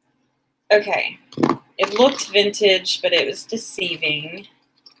 Okay. It looked vintage, but it was deceiving.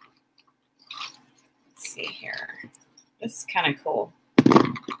 Let's see here. This is kind of cool.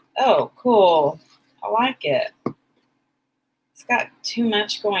 Oh, cool. I like it. It's got too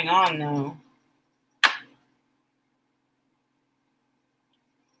much going on, though.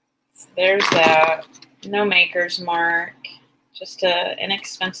 So there's that. No maker's mark. Just an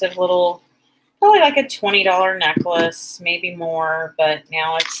inexpensive little, probably like a $20 necklace, maybe more, but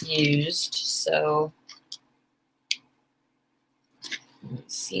now it's used, so I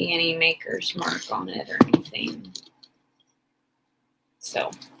don't see any maker's mark on it or anything. So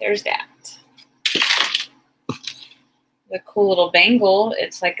there's that. The cool little bangle.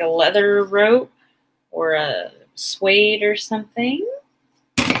 It's like a leather rope or a suede or something.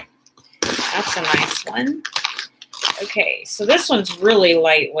 That's a nice one. Okay, so this one's really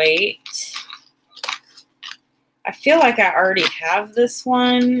lightweight. I feel like I already have this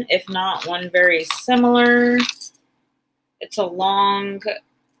one, if not one very similar. It's a long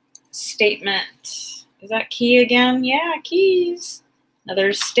statement. Is that key again? Yeah, keys.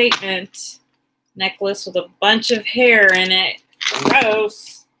 Another statement necklace with a bunch of hair in it.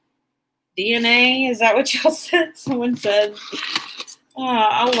 Gross. DNA, is that what y'all said? Someone said.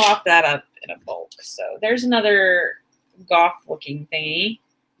 I'll lock that up in a bulk. So there's another goth looking thingy.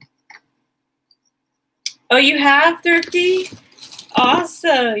 Oh, you have, Thrifty?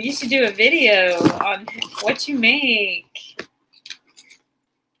 Awesome. You should do a video on what you make.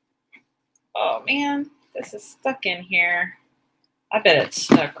 Oh, man. This is stuck in here. I bet it's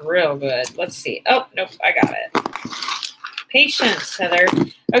stuck real good. Let's see. Oh, nope. I got it. Patience, Heather.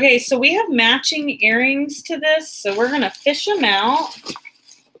 Okay, so we have matching earrings to this, so we're going to fish them out.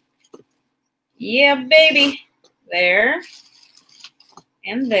 Yeah, baby. There.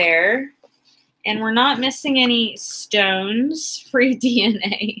 And there. And we're not missing any stones. Free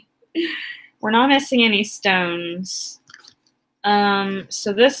DNA. We're not missing any stones.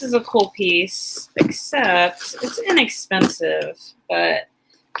 So this is a cool piece, except it's inexpensive, but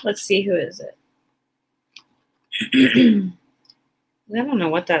let's see, who is it? I don't know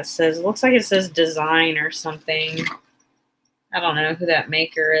what that says. It looks like it says design or something. I don't know who that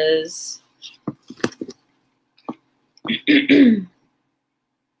maker is.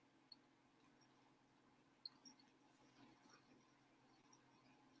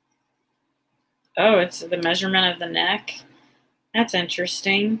 Oh, it's the measurement of the neck. That's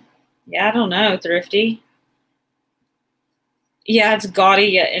interesting. Yeah, I don't know, Thrifty. Yeah, it's gaudy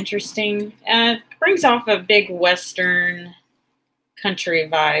yet interesting. It brings off a big Western country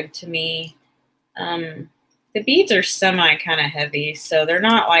vibe to me. The beads are semi kind of heavy, so they're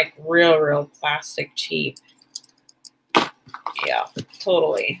not like real plastic cheap. Yeah,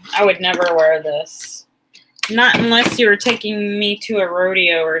 totally. I would never wear this. Not unless you were taking me to a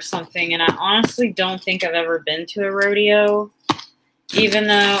rodeo or something, and I honestly don't think I've ever been to a rodeo, even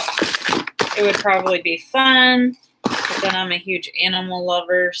though it would probably be fun. then I'm a huge animal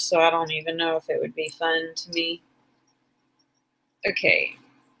lover, so I don't even know if it would be fun to me. Okay,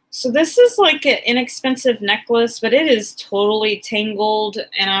 so this is like an inexpensive necklace, but it is totally tangled,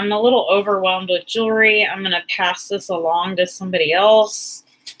 and I'm a little overwhelmed with jewelry. I'm going to pass this along to somebody else.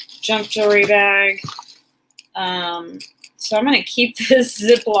 Junk jewelry bag. So I'm going to keep this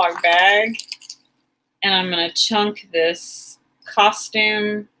Ziploc bag, and I'm going to chunk this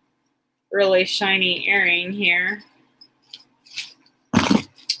costume really shiny earring here.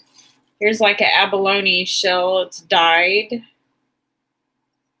 Here's like an abalone shell. It's dyed. I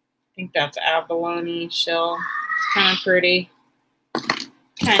think that's abalone shell. It's kind of pretty.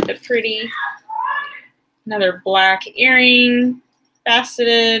 Kind of pretty. Another black earring.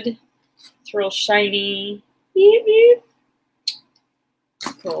 Faceted. It's real shiny. Beep, beep.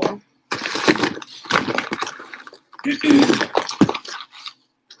 Cool.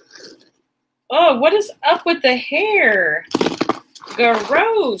 Oh, what is up with the hair?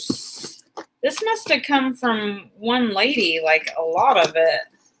 Gross. This must have come from one lady, like a lot of it.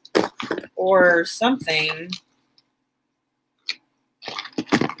 Or something.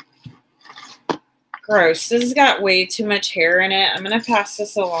 Gross. This has got way too much hair in it. I'm going to pass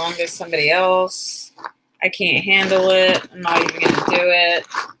this along to somebody else. I can't handle it. I'm not even going to do it.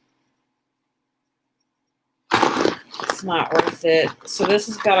 It's not worth it. So this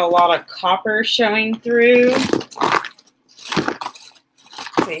has got a lot of copper showing through.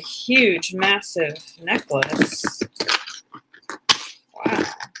 It's a huge, massive necklace. Wow.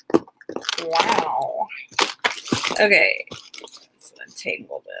 Wow. Okay. Let's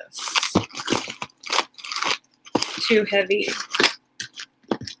untangle this. Too heavy.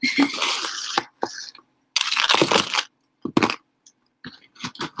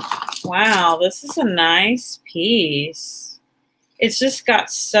 Wow, this is a nice piece. It's just got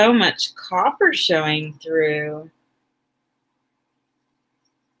so much copper showing through.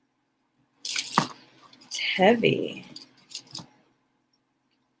 It's heavy.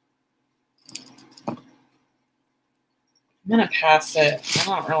 I'm gonna pass it. I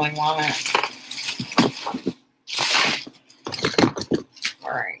don't really want it.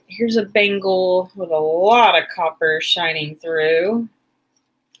 All right, here's a bangle with a lot of copper shining through.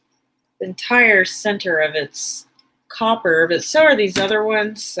 The entire center of it's copper, but so are these other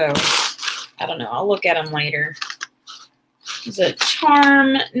ones, so I don't know. I'll look at them later. It's a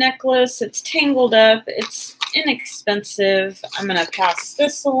charm necklace. It's tangled up. It's inexpensive. I'm going to pass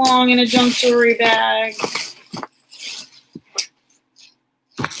this along in a junk jewelry bag.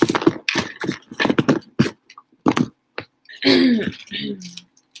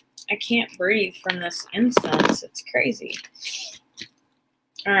 I can't breathe from this incense. It's crazy.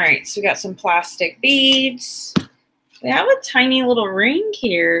 All right, so we got some plastic beads. We have a tiny little ring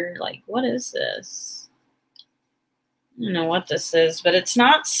here. Like, what is this? I don't know what this is, but it's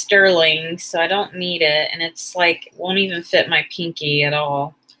not sterling, so I don't need it. And it's like, won't even fit my pinky at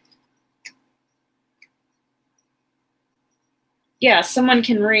all. Yeah, someone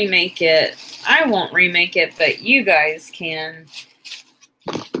can remake it. I won't remake it, but you guys can.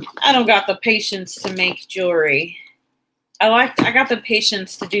 I don't got the patience to make jewelry. I got the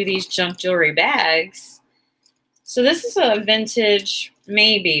patience to do these junk jewelry bags. So this is a vintage,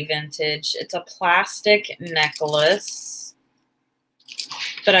 maybe vintage. It's a plastic necklace,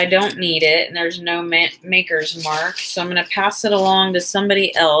 but I don't need it, and there's no maker's mark, so I'm going to pass it along to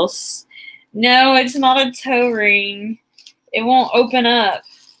somebody else. No, it's not a toe ring. It won't open up.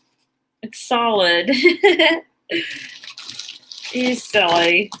 It's solid. He's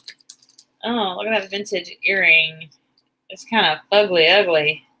silly. Oh, look at that vintage earring. It's kind of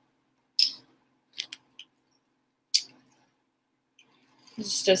ugly.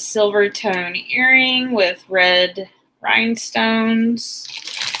 Just a silver tone earring with red rhinestones.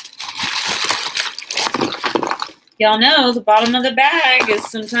 Y'all know the bottom of the bag is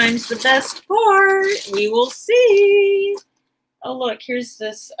sometimes the best part. We will see. Oh, look, here's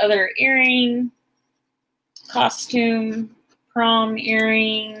this other earring. Costume prom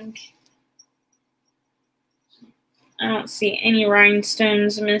earring. I don't see any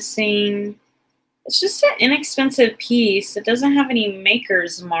rhinestones missing. It's just an inexpensive piece. It doesn't have any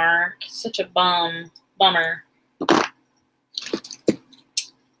maker's mark. Such a bummer.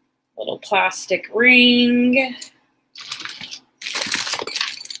 Little plastic ring.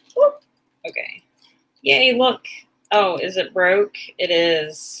 Whoop. Okay. Yay, look. Oh, is it broke? It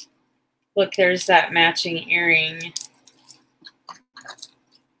is. Look, there's that matching earring.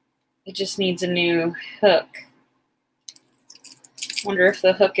 It just needs a new hook. Wonder if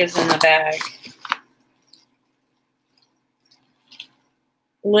the hook is in the bag.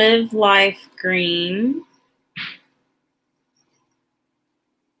 Live Life Green.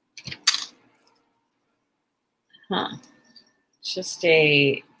 Huh. It's just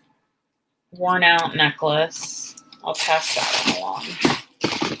a worn out necklace. I'll pass that one along.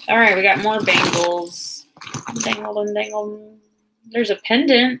 All right, we got more bangles. Dangle and dangle. There's a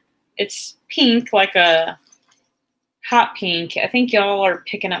pendant. It's pink, like a hot pink. I think y'all are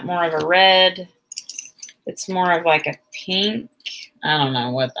picking up more of a red. It's more of like a pink. I don't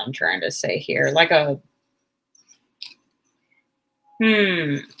know what I'm trying to say here. Like a,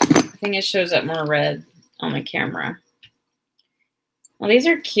 I think it shows up more red on the camera. Well, these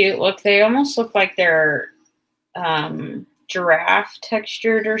are cute. Look, they almost look like they're giraffe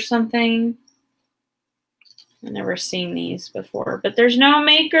textured or something. I've never seen these before, but there's no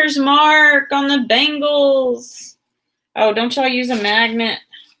maker's mark on the bangles. Oh, don't y'all use a magnet?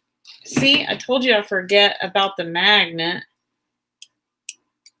 See, I told you I forget about the magnet.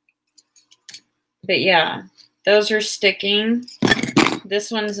 But yeah, those are sticking. This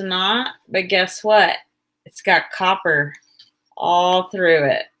one's not, but guess what? It's got copper all through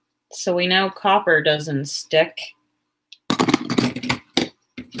it. So we know copper doesn't stick.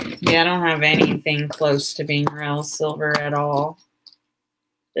 Yeah, I don't have anything close to being real silver at all.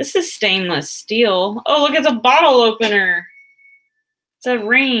 This is stainless steel. Oh, look, it's a bottle opener. It's a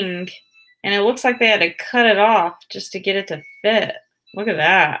ring. And it looks like they had to cut it off just to get it to fit. Look at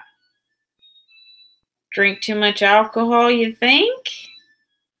that. Drink too much alcohol, you think?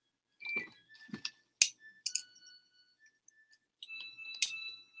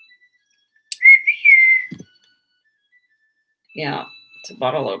 Yeah, it's a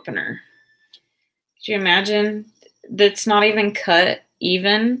bottle opener. Could you imagine? That's not even cut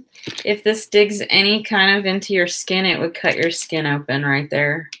even. If this digs any kind of into your skin, it would cut your skin open right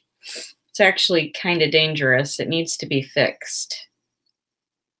there. It's actually kind of dangerous. It needs to be fixed.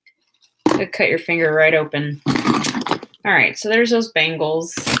 It would cut your finger right open. All right, so there's those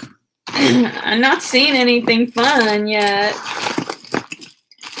bangles. I'm not seeing anything fun yet.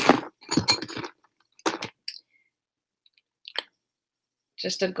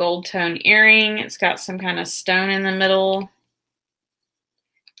 Just a gold tone earring. It's got some kind of stone in the middle.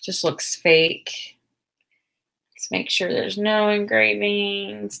 Just looks fake. Let's make sure there's no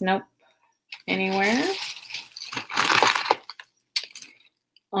engravings. Nope. Anywhere.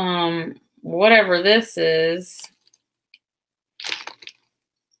 Whatever this is.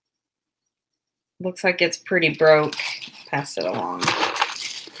 Looks like it's pretty broke. Pass it along.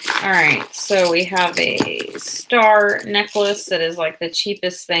 All right, so we have a star necklace that is like the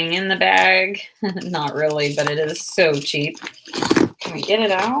cheapest thing in the bag. Not really, but it is so cheap. Can we get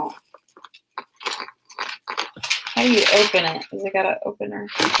it out? How do you open it? Has it got an opener?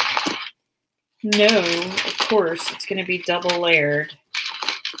 No, of course. It's going to be double layered.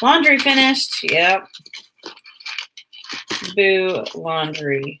 Laundry finished. Yep. Boo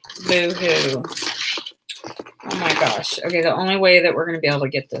laundry. Boo-hoo. Oh my gosh. Okay, the only way that we're going to be able to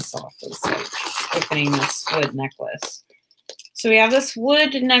get this off is like opening this wood necklace. So we have this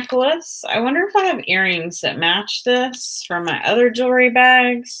wood necklace. I wonder if I have earrings that match this from my other jewelry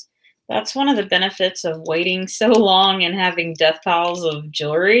bags. That's one of the benefits of waiting so long and having death piles of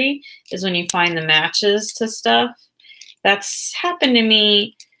jewelry is when you find the matches to stuff. That's happened to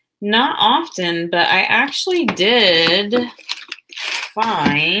me not often, but I actually did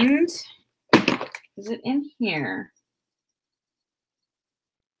find... Is it in here?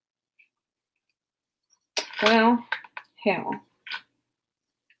 Well, hell.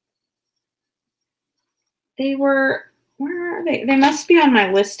 They were, where are they? They must be on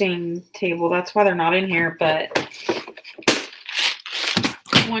my listing table. That's why they're not in here. But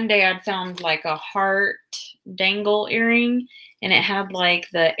one day I'd found like a heart dangle earring and it had like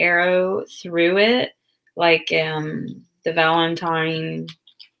the arrow through it, like the Valentine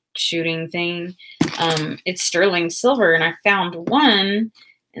shooting thing. It's sterling silver, and I found one,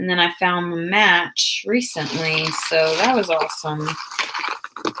 and then I found the match recently, so that was awesome.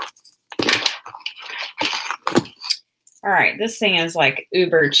 All right, this thing is like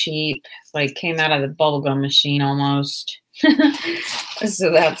uber cheap, like came out of the bubblegum machine almost.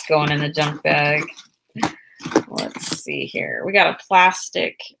 So that's going in the junk bag. Let's see here. We got a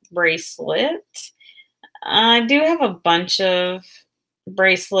plastic bracelet. I do have a bunch of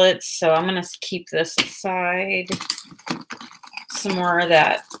bracelets, so I'm gonna keep this aside. Some more of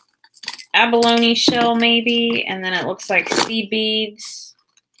that abalone shell maybe, and then it looks like sea beads.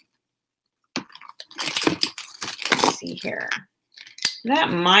 Let's see here.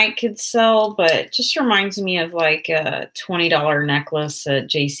 That might could sell, but it just reminds me of like a $20 necklace at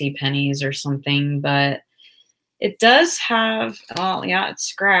JCPenney's or something. But it does have, oh yeah, it's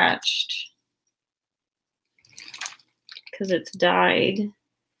scratched because it's dyed.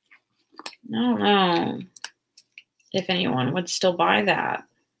 I don't know. if anyone would still buy that.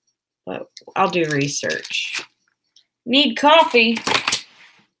 But I'll do research. Need coffee.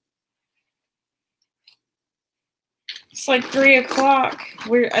 It's like 3 o'clock.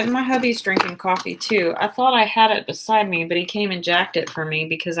 My hubby's drinking coffee too. I thought I had it beside me, but he came and jacked it from me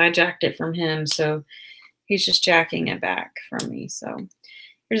because I jacked it from him. So he's just jacking it back from me. So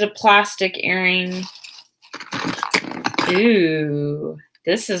here's a plastic earring. Ooh,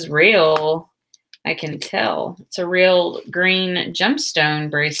 this is real. I can tell. It's a real green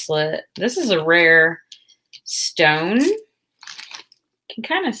gemstone bracelet. This is a rare stone. Can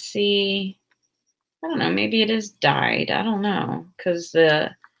kind of see, I don't know, maybe it is dyed. I don't know, because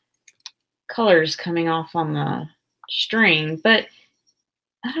the color's coming off on the string, but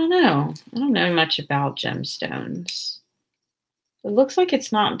I don't know. I don't know much about gemstones. It looks like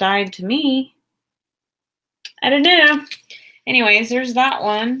it's not dyed to me. I don't know. Anyways, there's that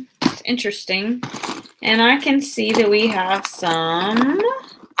one. It's interesting. And I can see that we have some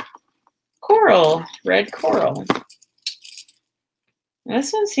coral, red coral.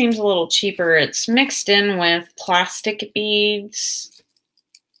 This one seems a little cheaper. It's mixed in with plastic beads.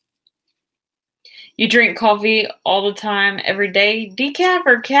 You drink coffee all the time, every day, decaf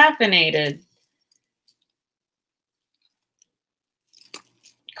or caffeinated?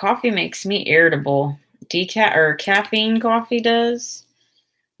 Coffee makes me irritable. Decaf or caffeine coffee does.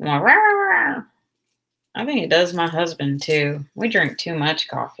 I think it does my husband too. We drink too much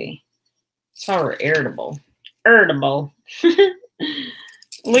coffee. So we're irritable. Irritable.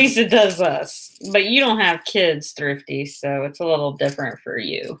 At least it does us. But you don't have kids, Thrifty, so it's a little different for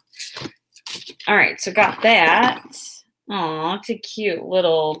you. All right, so got that. Oh, it's a cute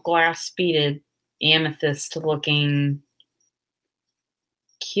little glass beaded amethyst looking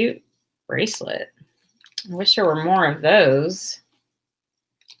cute bracelet. I wish there were more of those.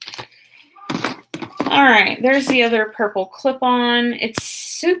 All right, there's the other purple clip-on. It's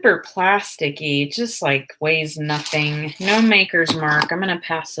super plasticky, just like weighs nothing. No maker's mark. I'm gonna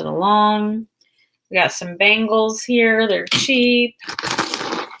pass it along. We got some bangles here. They're cheap.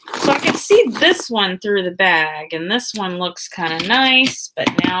 So I can see this one through the bag, and this one looks kind of nice, but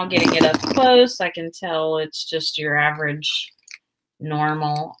now getting it up close, I can tell it's just your average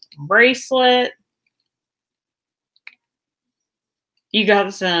normal bracelet. You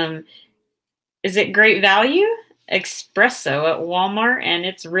got some, is it Great Value? Espresso at Walmart, and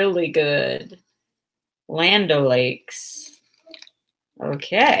it's really good. Land O'Lakes.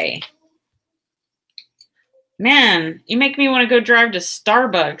 Okay. Man, you make me want to go drive to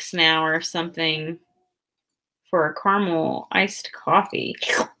Starbucks now or something for a caramel iced coffee.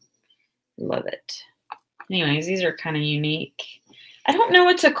 Love it. Anyways, these are kind of unique. I don't know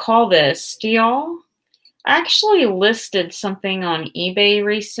what to call this. Do y'all? I actually listed something on eBay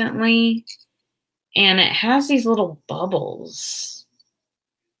recently, and it has these little bubbles.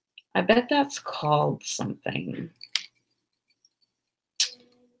 I bet that's called something.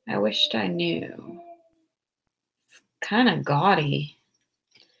 I wished I knew. It's kind of gaudy.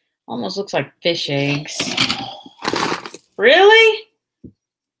 Almost looks like fish eggs. Really?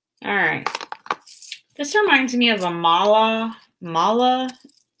 All right. This reminds me of a mala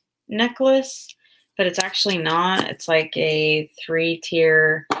necklace, but it's actually not. It's like a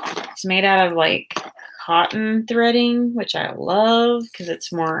 3-tier. It's made out of like cotton threading, which I love because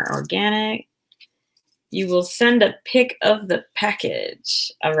it's more organic. You will send a pic of the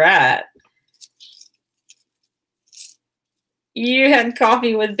package. All right. You had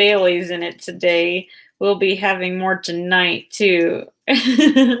coffee with Bailey's in it today. We'll be having more tonight too.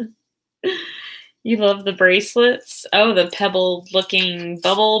 You love the bracelets? Oh, the pebble-looking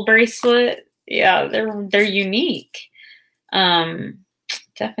bubble bracelet. Yeah, they're unique.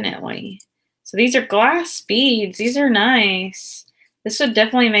 Definitely. So these are glass beads. These are nice. This would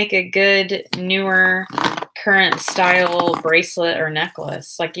definitely make a good, newer, current style bracelet or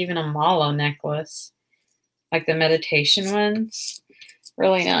necklace, like even a mallow necklace, like the meditation ones.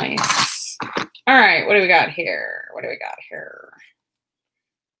 Really nice. All right, what do we got here? What do we got here?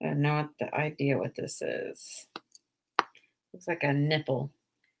 I have no idea what this is. Looks like a nipple,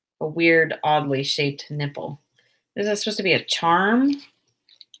 a weird, oddly shaped nipple. Is this supposed to be a charm?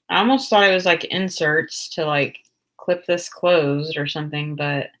 I almost thought it was like inserts to like clip this closed or something,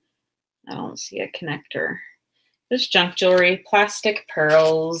 but I don't see a connector. This junk jewelry, plastic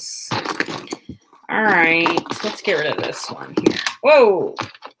pearls. All right, let's get rid of this one here. Whoa!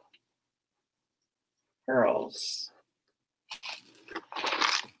 Pearls.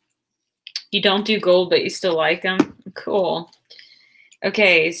 You don't do gold, but you still like them? Cool.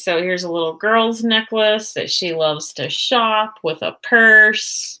 Okay, so here's a little girl's necklace that she loves to shop with a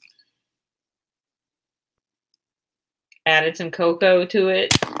purse. Added some cocoa to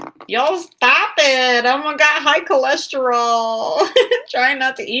it. Y'all stop it. Oh my God, high cholesterol. Trying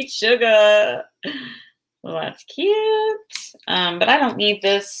not to eat sugar. Well, that's cute. But I don't need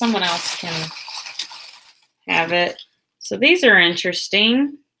this. Someone else can have it. So these are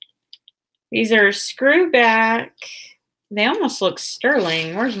interesting. These are screw back. They almost look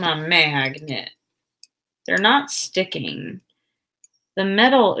sterling. Where's my magnet? They're not sticking. The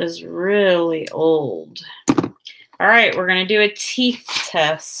metal is really old. All right, we're going to do a teeth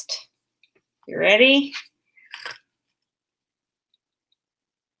test. You ready?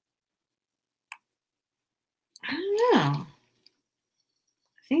 I don't know.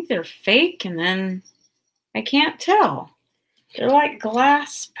 I think they're fake, and then I can't tell. They're like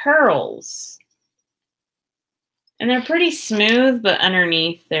glass pearls. And they're pretty smooth, but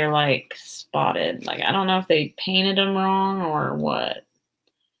underneath they're like spotted. Like, I don't know if they painted them wrong or what.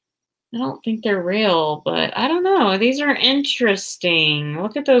 I don't think they're real, but I don't know. These are interesting.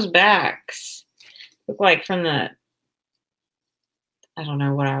 Look at those backs. Look like from the, I don't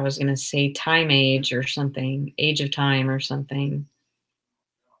know what I was going to say, time age or something. Age of time or something.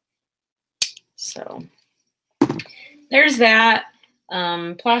 So there's that.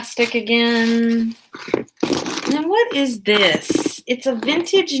 Plastic again. And then what is this? It's a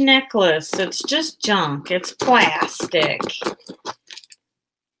vintage necklace. It's just junk. It's plastic.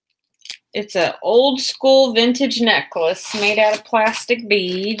 It's an old school vintage necklace made out of plastic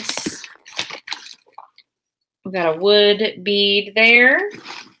beads. We've got a wood bead there.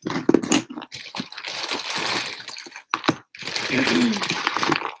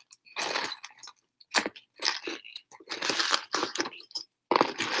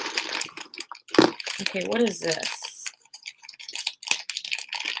 Okay, what is this?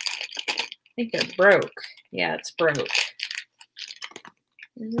 I think they're broke. Yeah, it's broke.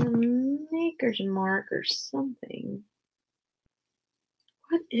 There's a maker's mark or something.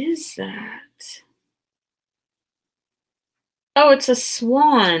 What is that? Oh, it's a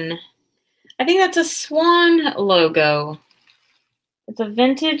swan. I think that's a swan logo. It's a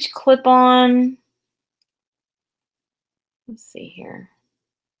vintage clip-on. Let's see here.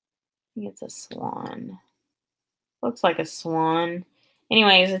 I think it's a swan. Looks like a swan.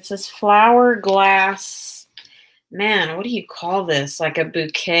 Anyways, it's this flower glass. Man, what do you call this? Like a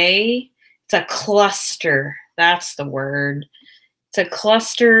bouquet? It's a cluster. That's the word. It's a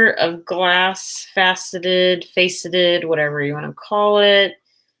cluster of glass, faceted, whatever you want to call it.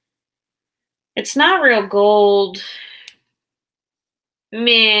 It's not real gold.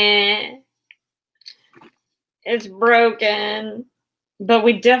 Meh. It's broken. But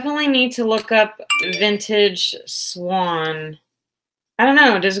we definitely need to look up vintage swan. I don't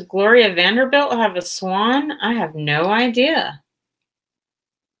know. Does Gloria Vanderbilt have a swan? I have no idea.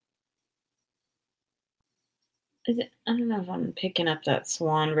 I don't know if I'm picking up that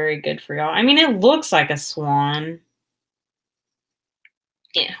swan very good for y'all. I mean, it looks like a swan.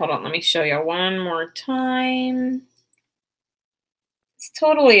 Yeah, hold on. Let me show y'all one more time. It's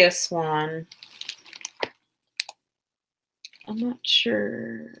totally a swan. I'm not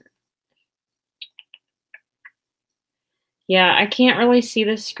sure. Yeah, I can't really see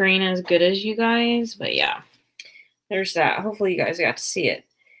the screen as good as you guys, but yeah, there's that. Hopefully you guys got to see it.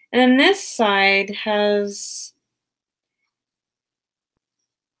 And then this side has,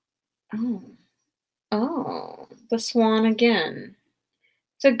 oh, the swan again.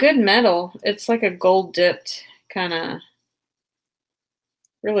 It's a good metal. It's like a gold dipped kind of,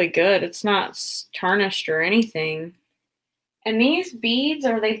 really good. It's not tarnished or anything. And these beads,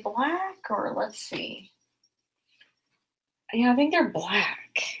 are they black or let's see. Yeah, I think they're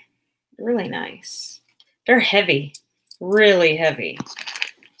black. Really nice. They're heavy, really heavy.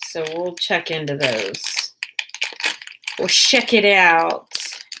 So we'll check into those. We'll check it out.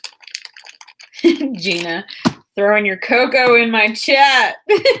 Gina, throwing your cocoa in my chat.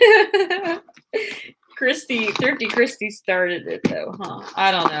 Thrifty Christy started it though, huh?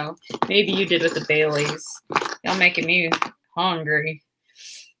 I don't know. Maybe you did with the Baileys. Y'all making me hungry.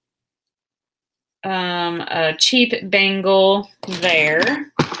 A cheap bangle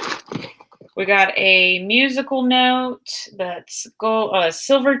there. We got a musical note that's gold,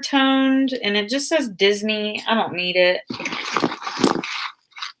 silver toned, and it just says Disney. I don't need it.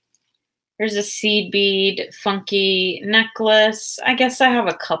 There's a seed bead funky necklace. I guess I have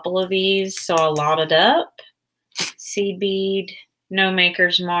a couple of these, so I'll lot it up. Seed bead, no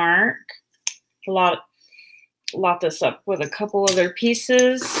maker's mark. Lot this up with a couple other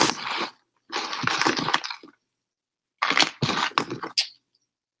pieces.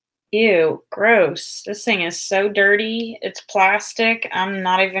 Ew, gross. This thing is so dirty. It's plastic. I'm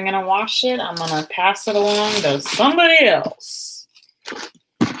not even going to wash it. I'm going to pass it along to somebody else.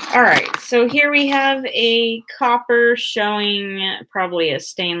 All right, so here we have a copper showing probably a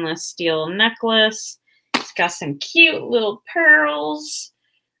stainless steel necklace. It's got some cute little pearls.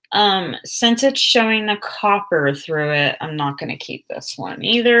 Since it's showing the copper through it, I'm not going to keep this one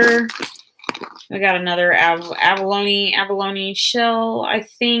either. We got another abalone shell. I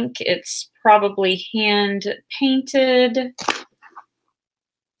think it's probably hand painted.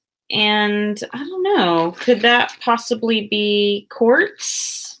 And I don't know, could that possibly be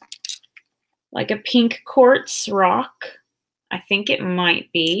quartz? Like a pink quartz rock? I think it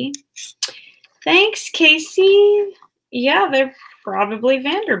might be. Thanks, Casey. Yeah, they're probably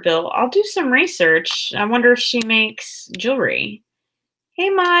Vanderbilt. I'll do some research. I wonder if she makes jewelry. Hey,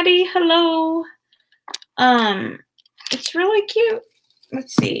 Maddie. Hello. It's really cute.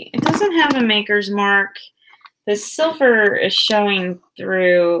 Let's see. It doesn't have a maker's mark. The silver is showing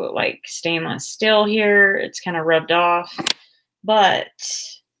through like stainless steel here. It's kind of rubbed off. But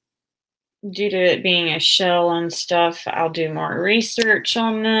due to it being a shell and stuff, I'll do more research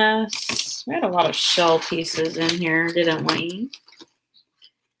on this. We had a lot of shell pieces in here, didn't we?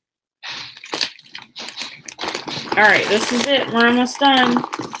 All right, this is it. We're almost done.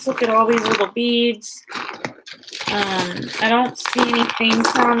 Let's look at all these little beads. I don't see anything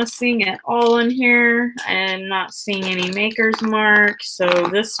promising at all in here. I'm not seeing any maker's mark, so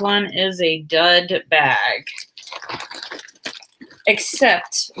this one is a dud bag.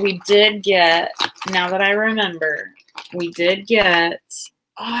 Except we did get, now that I remember, we did get,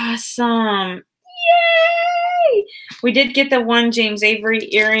 awesome, yay! We did get the one James Avery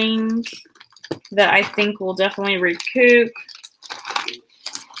earring that I think will definitely recoup.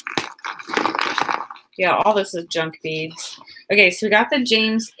 Yeah, all this is junk beads. Okay, so we got the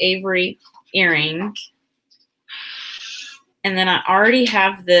James Avery earring. And then I already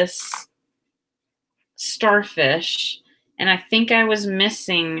have this starfish. And I think I was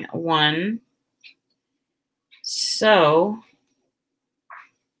missing one. So,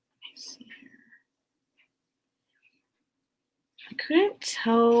 let's see here. I couldn't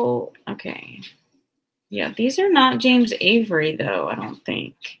tell. Okay. Yeah, these are not James Avery, though, I don't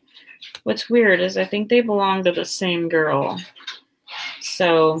think. What's weird is I think they belong to the same girl.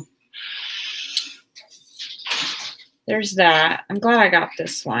 So there's that. I'm glad I got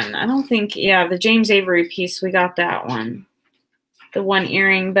this one. I don't think, yeah, the James Avery piece, we got that one. The one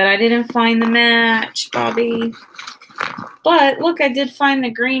earring, but I didn't find the match, Bobby. But look, I did find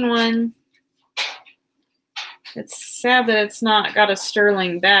the green one. It's sad that it's not got a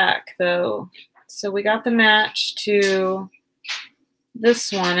sterling back, though. So we got the match to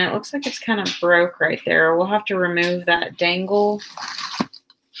this one. It looks like it's kind of broke right there. We'll have to remove that dangle.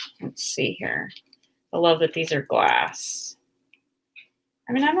 Let's see here. I love that these are glass.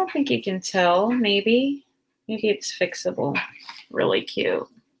 I mean, I don't think you can tell. Maybe it's fixable. Really cute.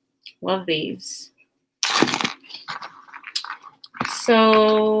 Love these.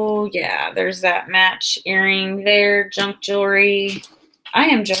 So yeah, there's that match earring there. Junk jewelry. I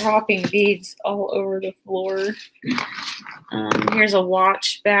am dropping beads all over the floor. Here's a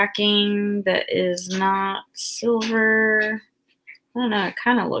watch backing that is not silver. I don't know, it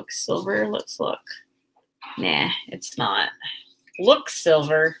kind of looks silver. Let's look. Nah, it's not. Looks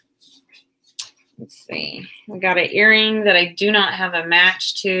silver. Let's see. We got an earring that I do not have a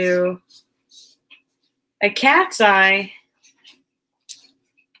match to. A cat's eye.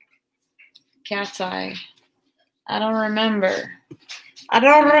 Cat's eye. I don't remember. I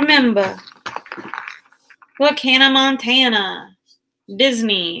don't remember. Look, Hannah Montana.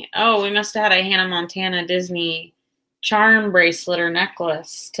 Disney. Oh, we must have had a Hannah Montana Disney charm bracelet or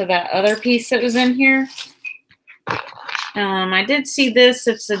necklace to that other piece that was in here. I did see this.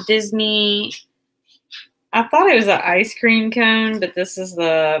 It's a Disney. I thought it was an ice cream cone, but this is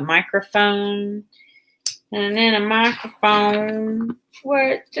the microphone. And then a microphone.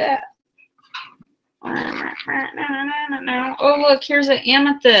 Where's that? Oh, look, here's an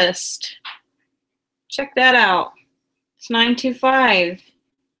amethyst. Check that out. It's $9.25.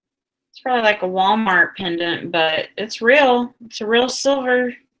 It's probably like a Walmart pendant, but it's real. It's a real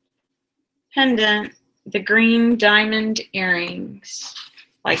silver pendant. The green diamond earrings.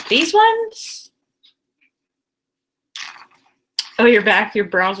 Like these ones? Oh, you're back. Your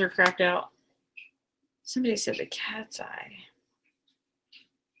browser cracked out. Somebody said the cat's eye.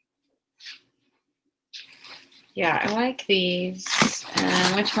 Yeah, I like these.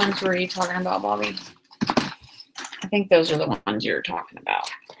 And which ones were you talking about, Bobby? I think those are the ones you were talking about.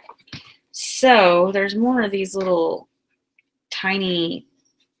 So there's more of these little tiny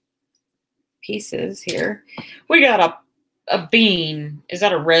pieces here. We got a bean. Is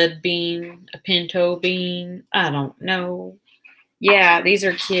that a red bean? A pinto bean? I don't know. Yeah, these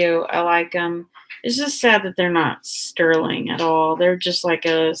are cute. I like them. It's just sad that they're not sterling at all. They're just like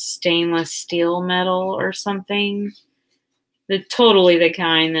a stainless steel metal or something. They're totally the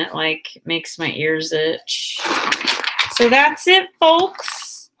kind that like makes my ears itch. So that's it,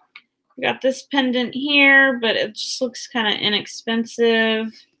 folks. We got this pendant here, but it just looks kind of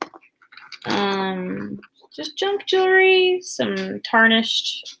inexpensive. Just junk jewelry, some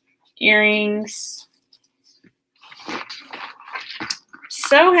tarnished earrings.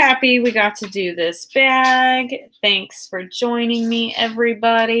 So happy we got to do this bag. Thanks for joining me,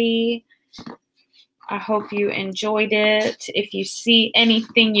 everybody. I hope you enjoyed it. If you see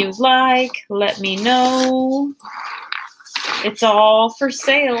anything you like, let me know. It's all for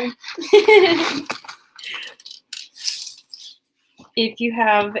sale. If you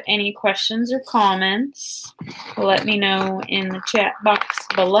have any questions or comments, let me know in the chat box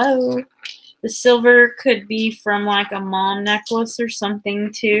below. The silver could be from like a mom necklace or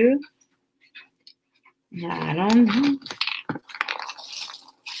something too. I don't know.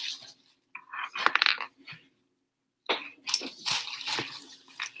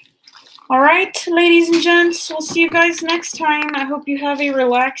 All right, ladies and gents, we'll see you guys next time. I hope you have a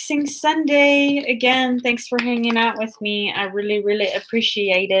relaxing Sunday. Again, thanks for hanging out with me. I really, really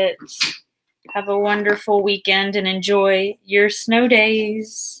appreciate it. Have a wonderful weekend and enjoy your snow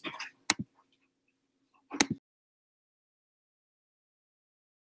days.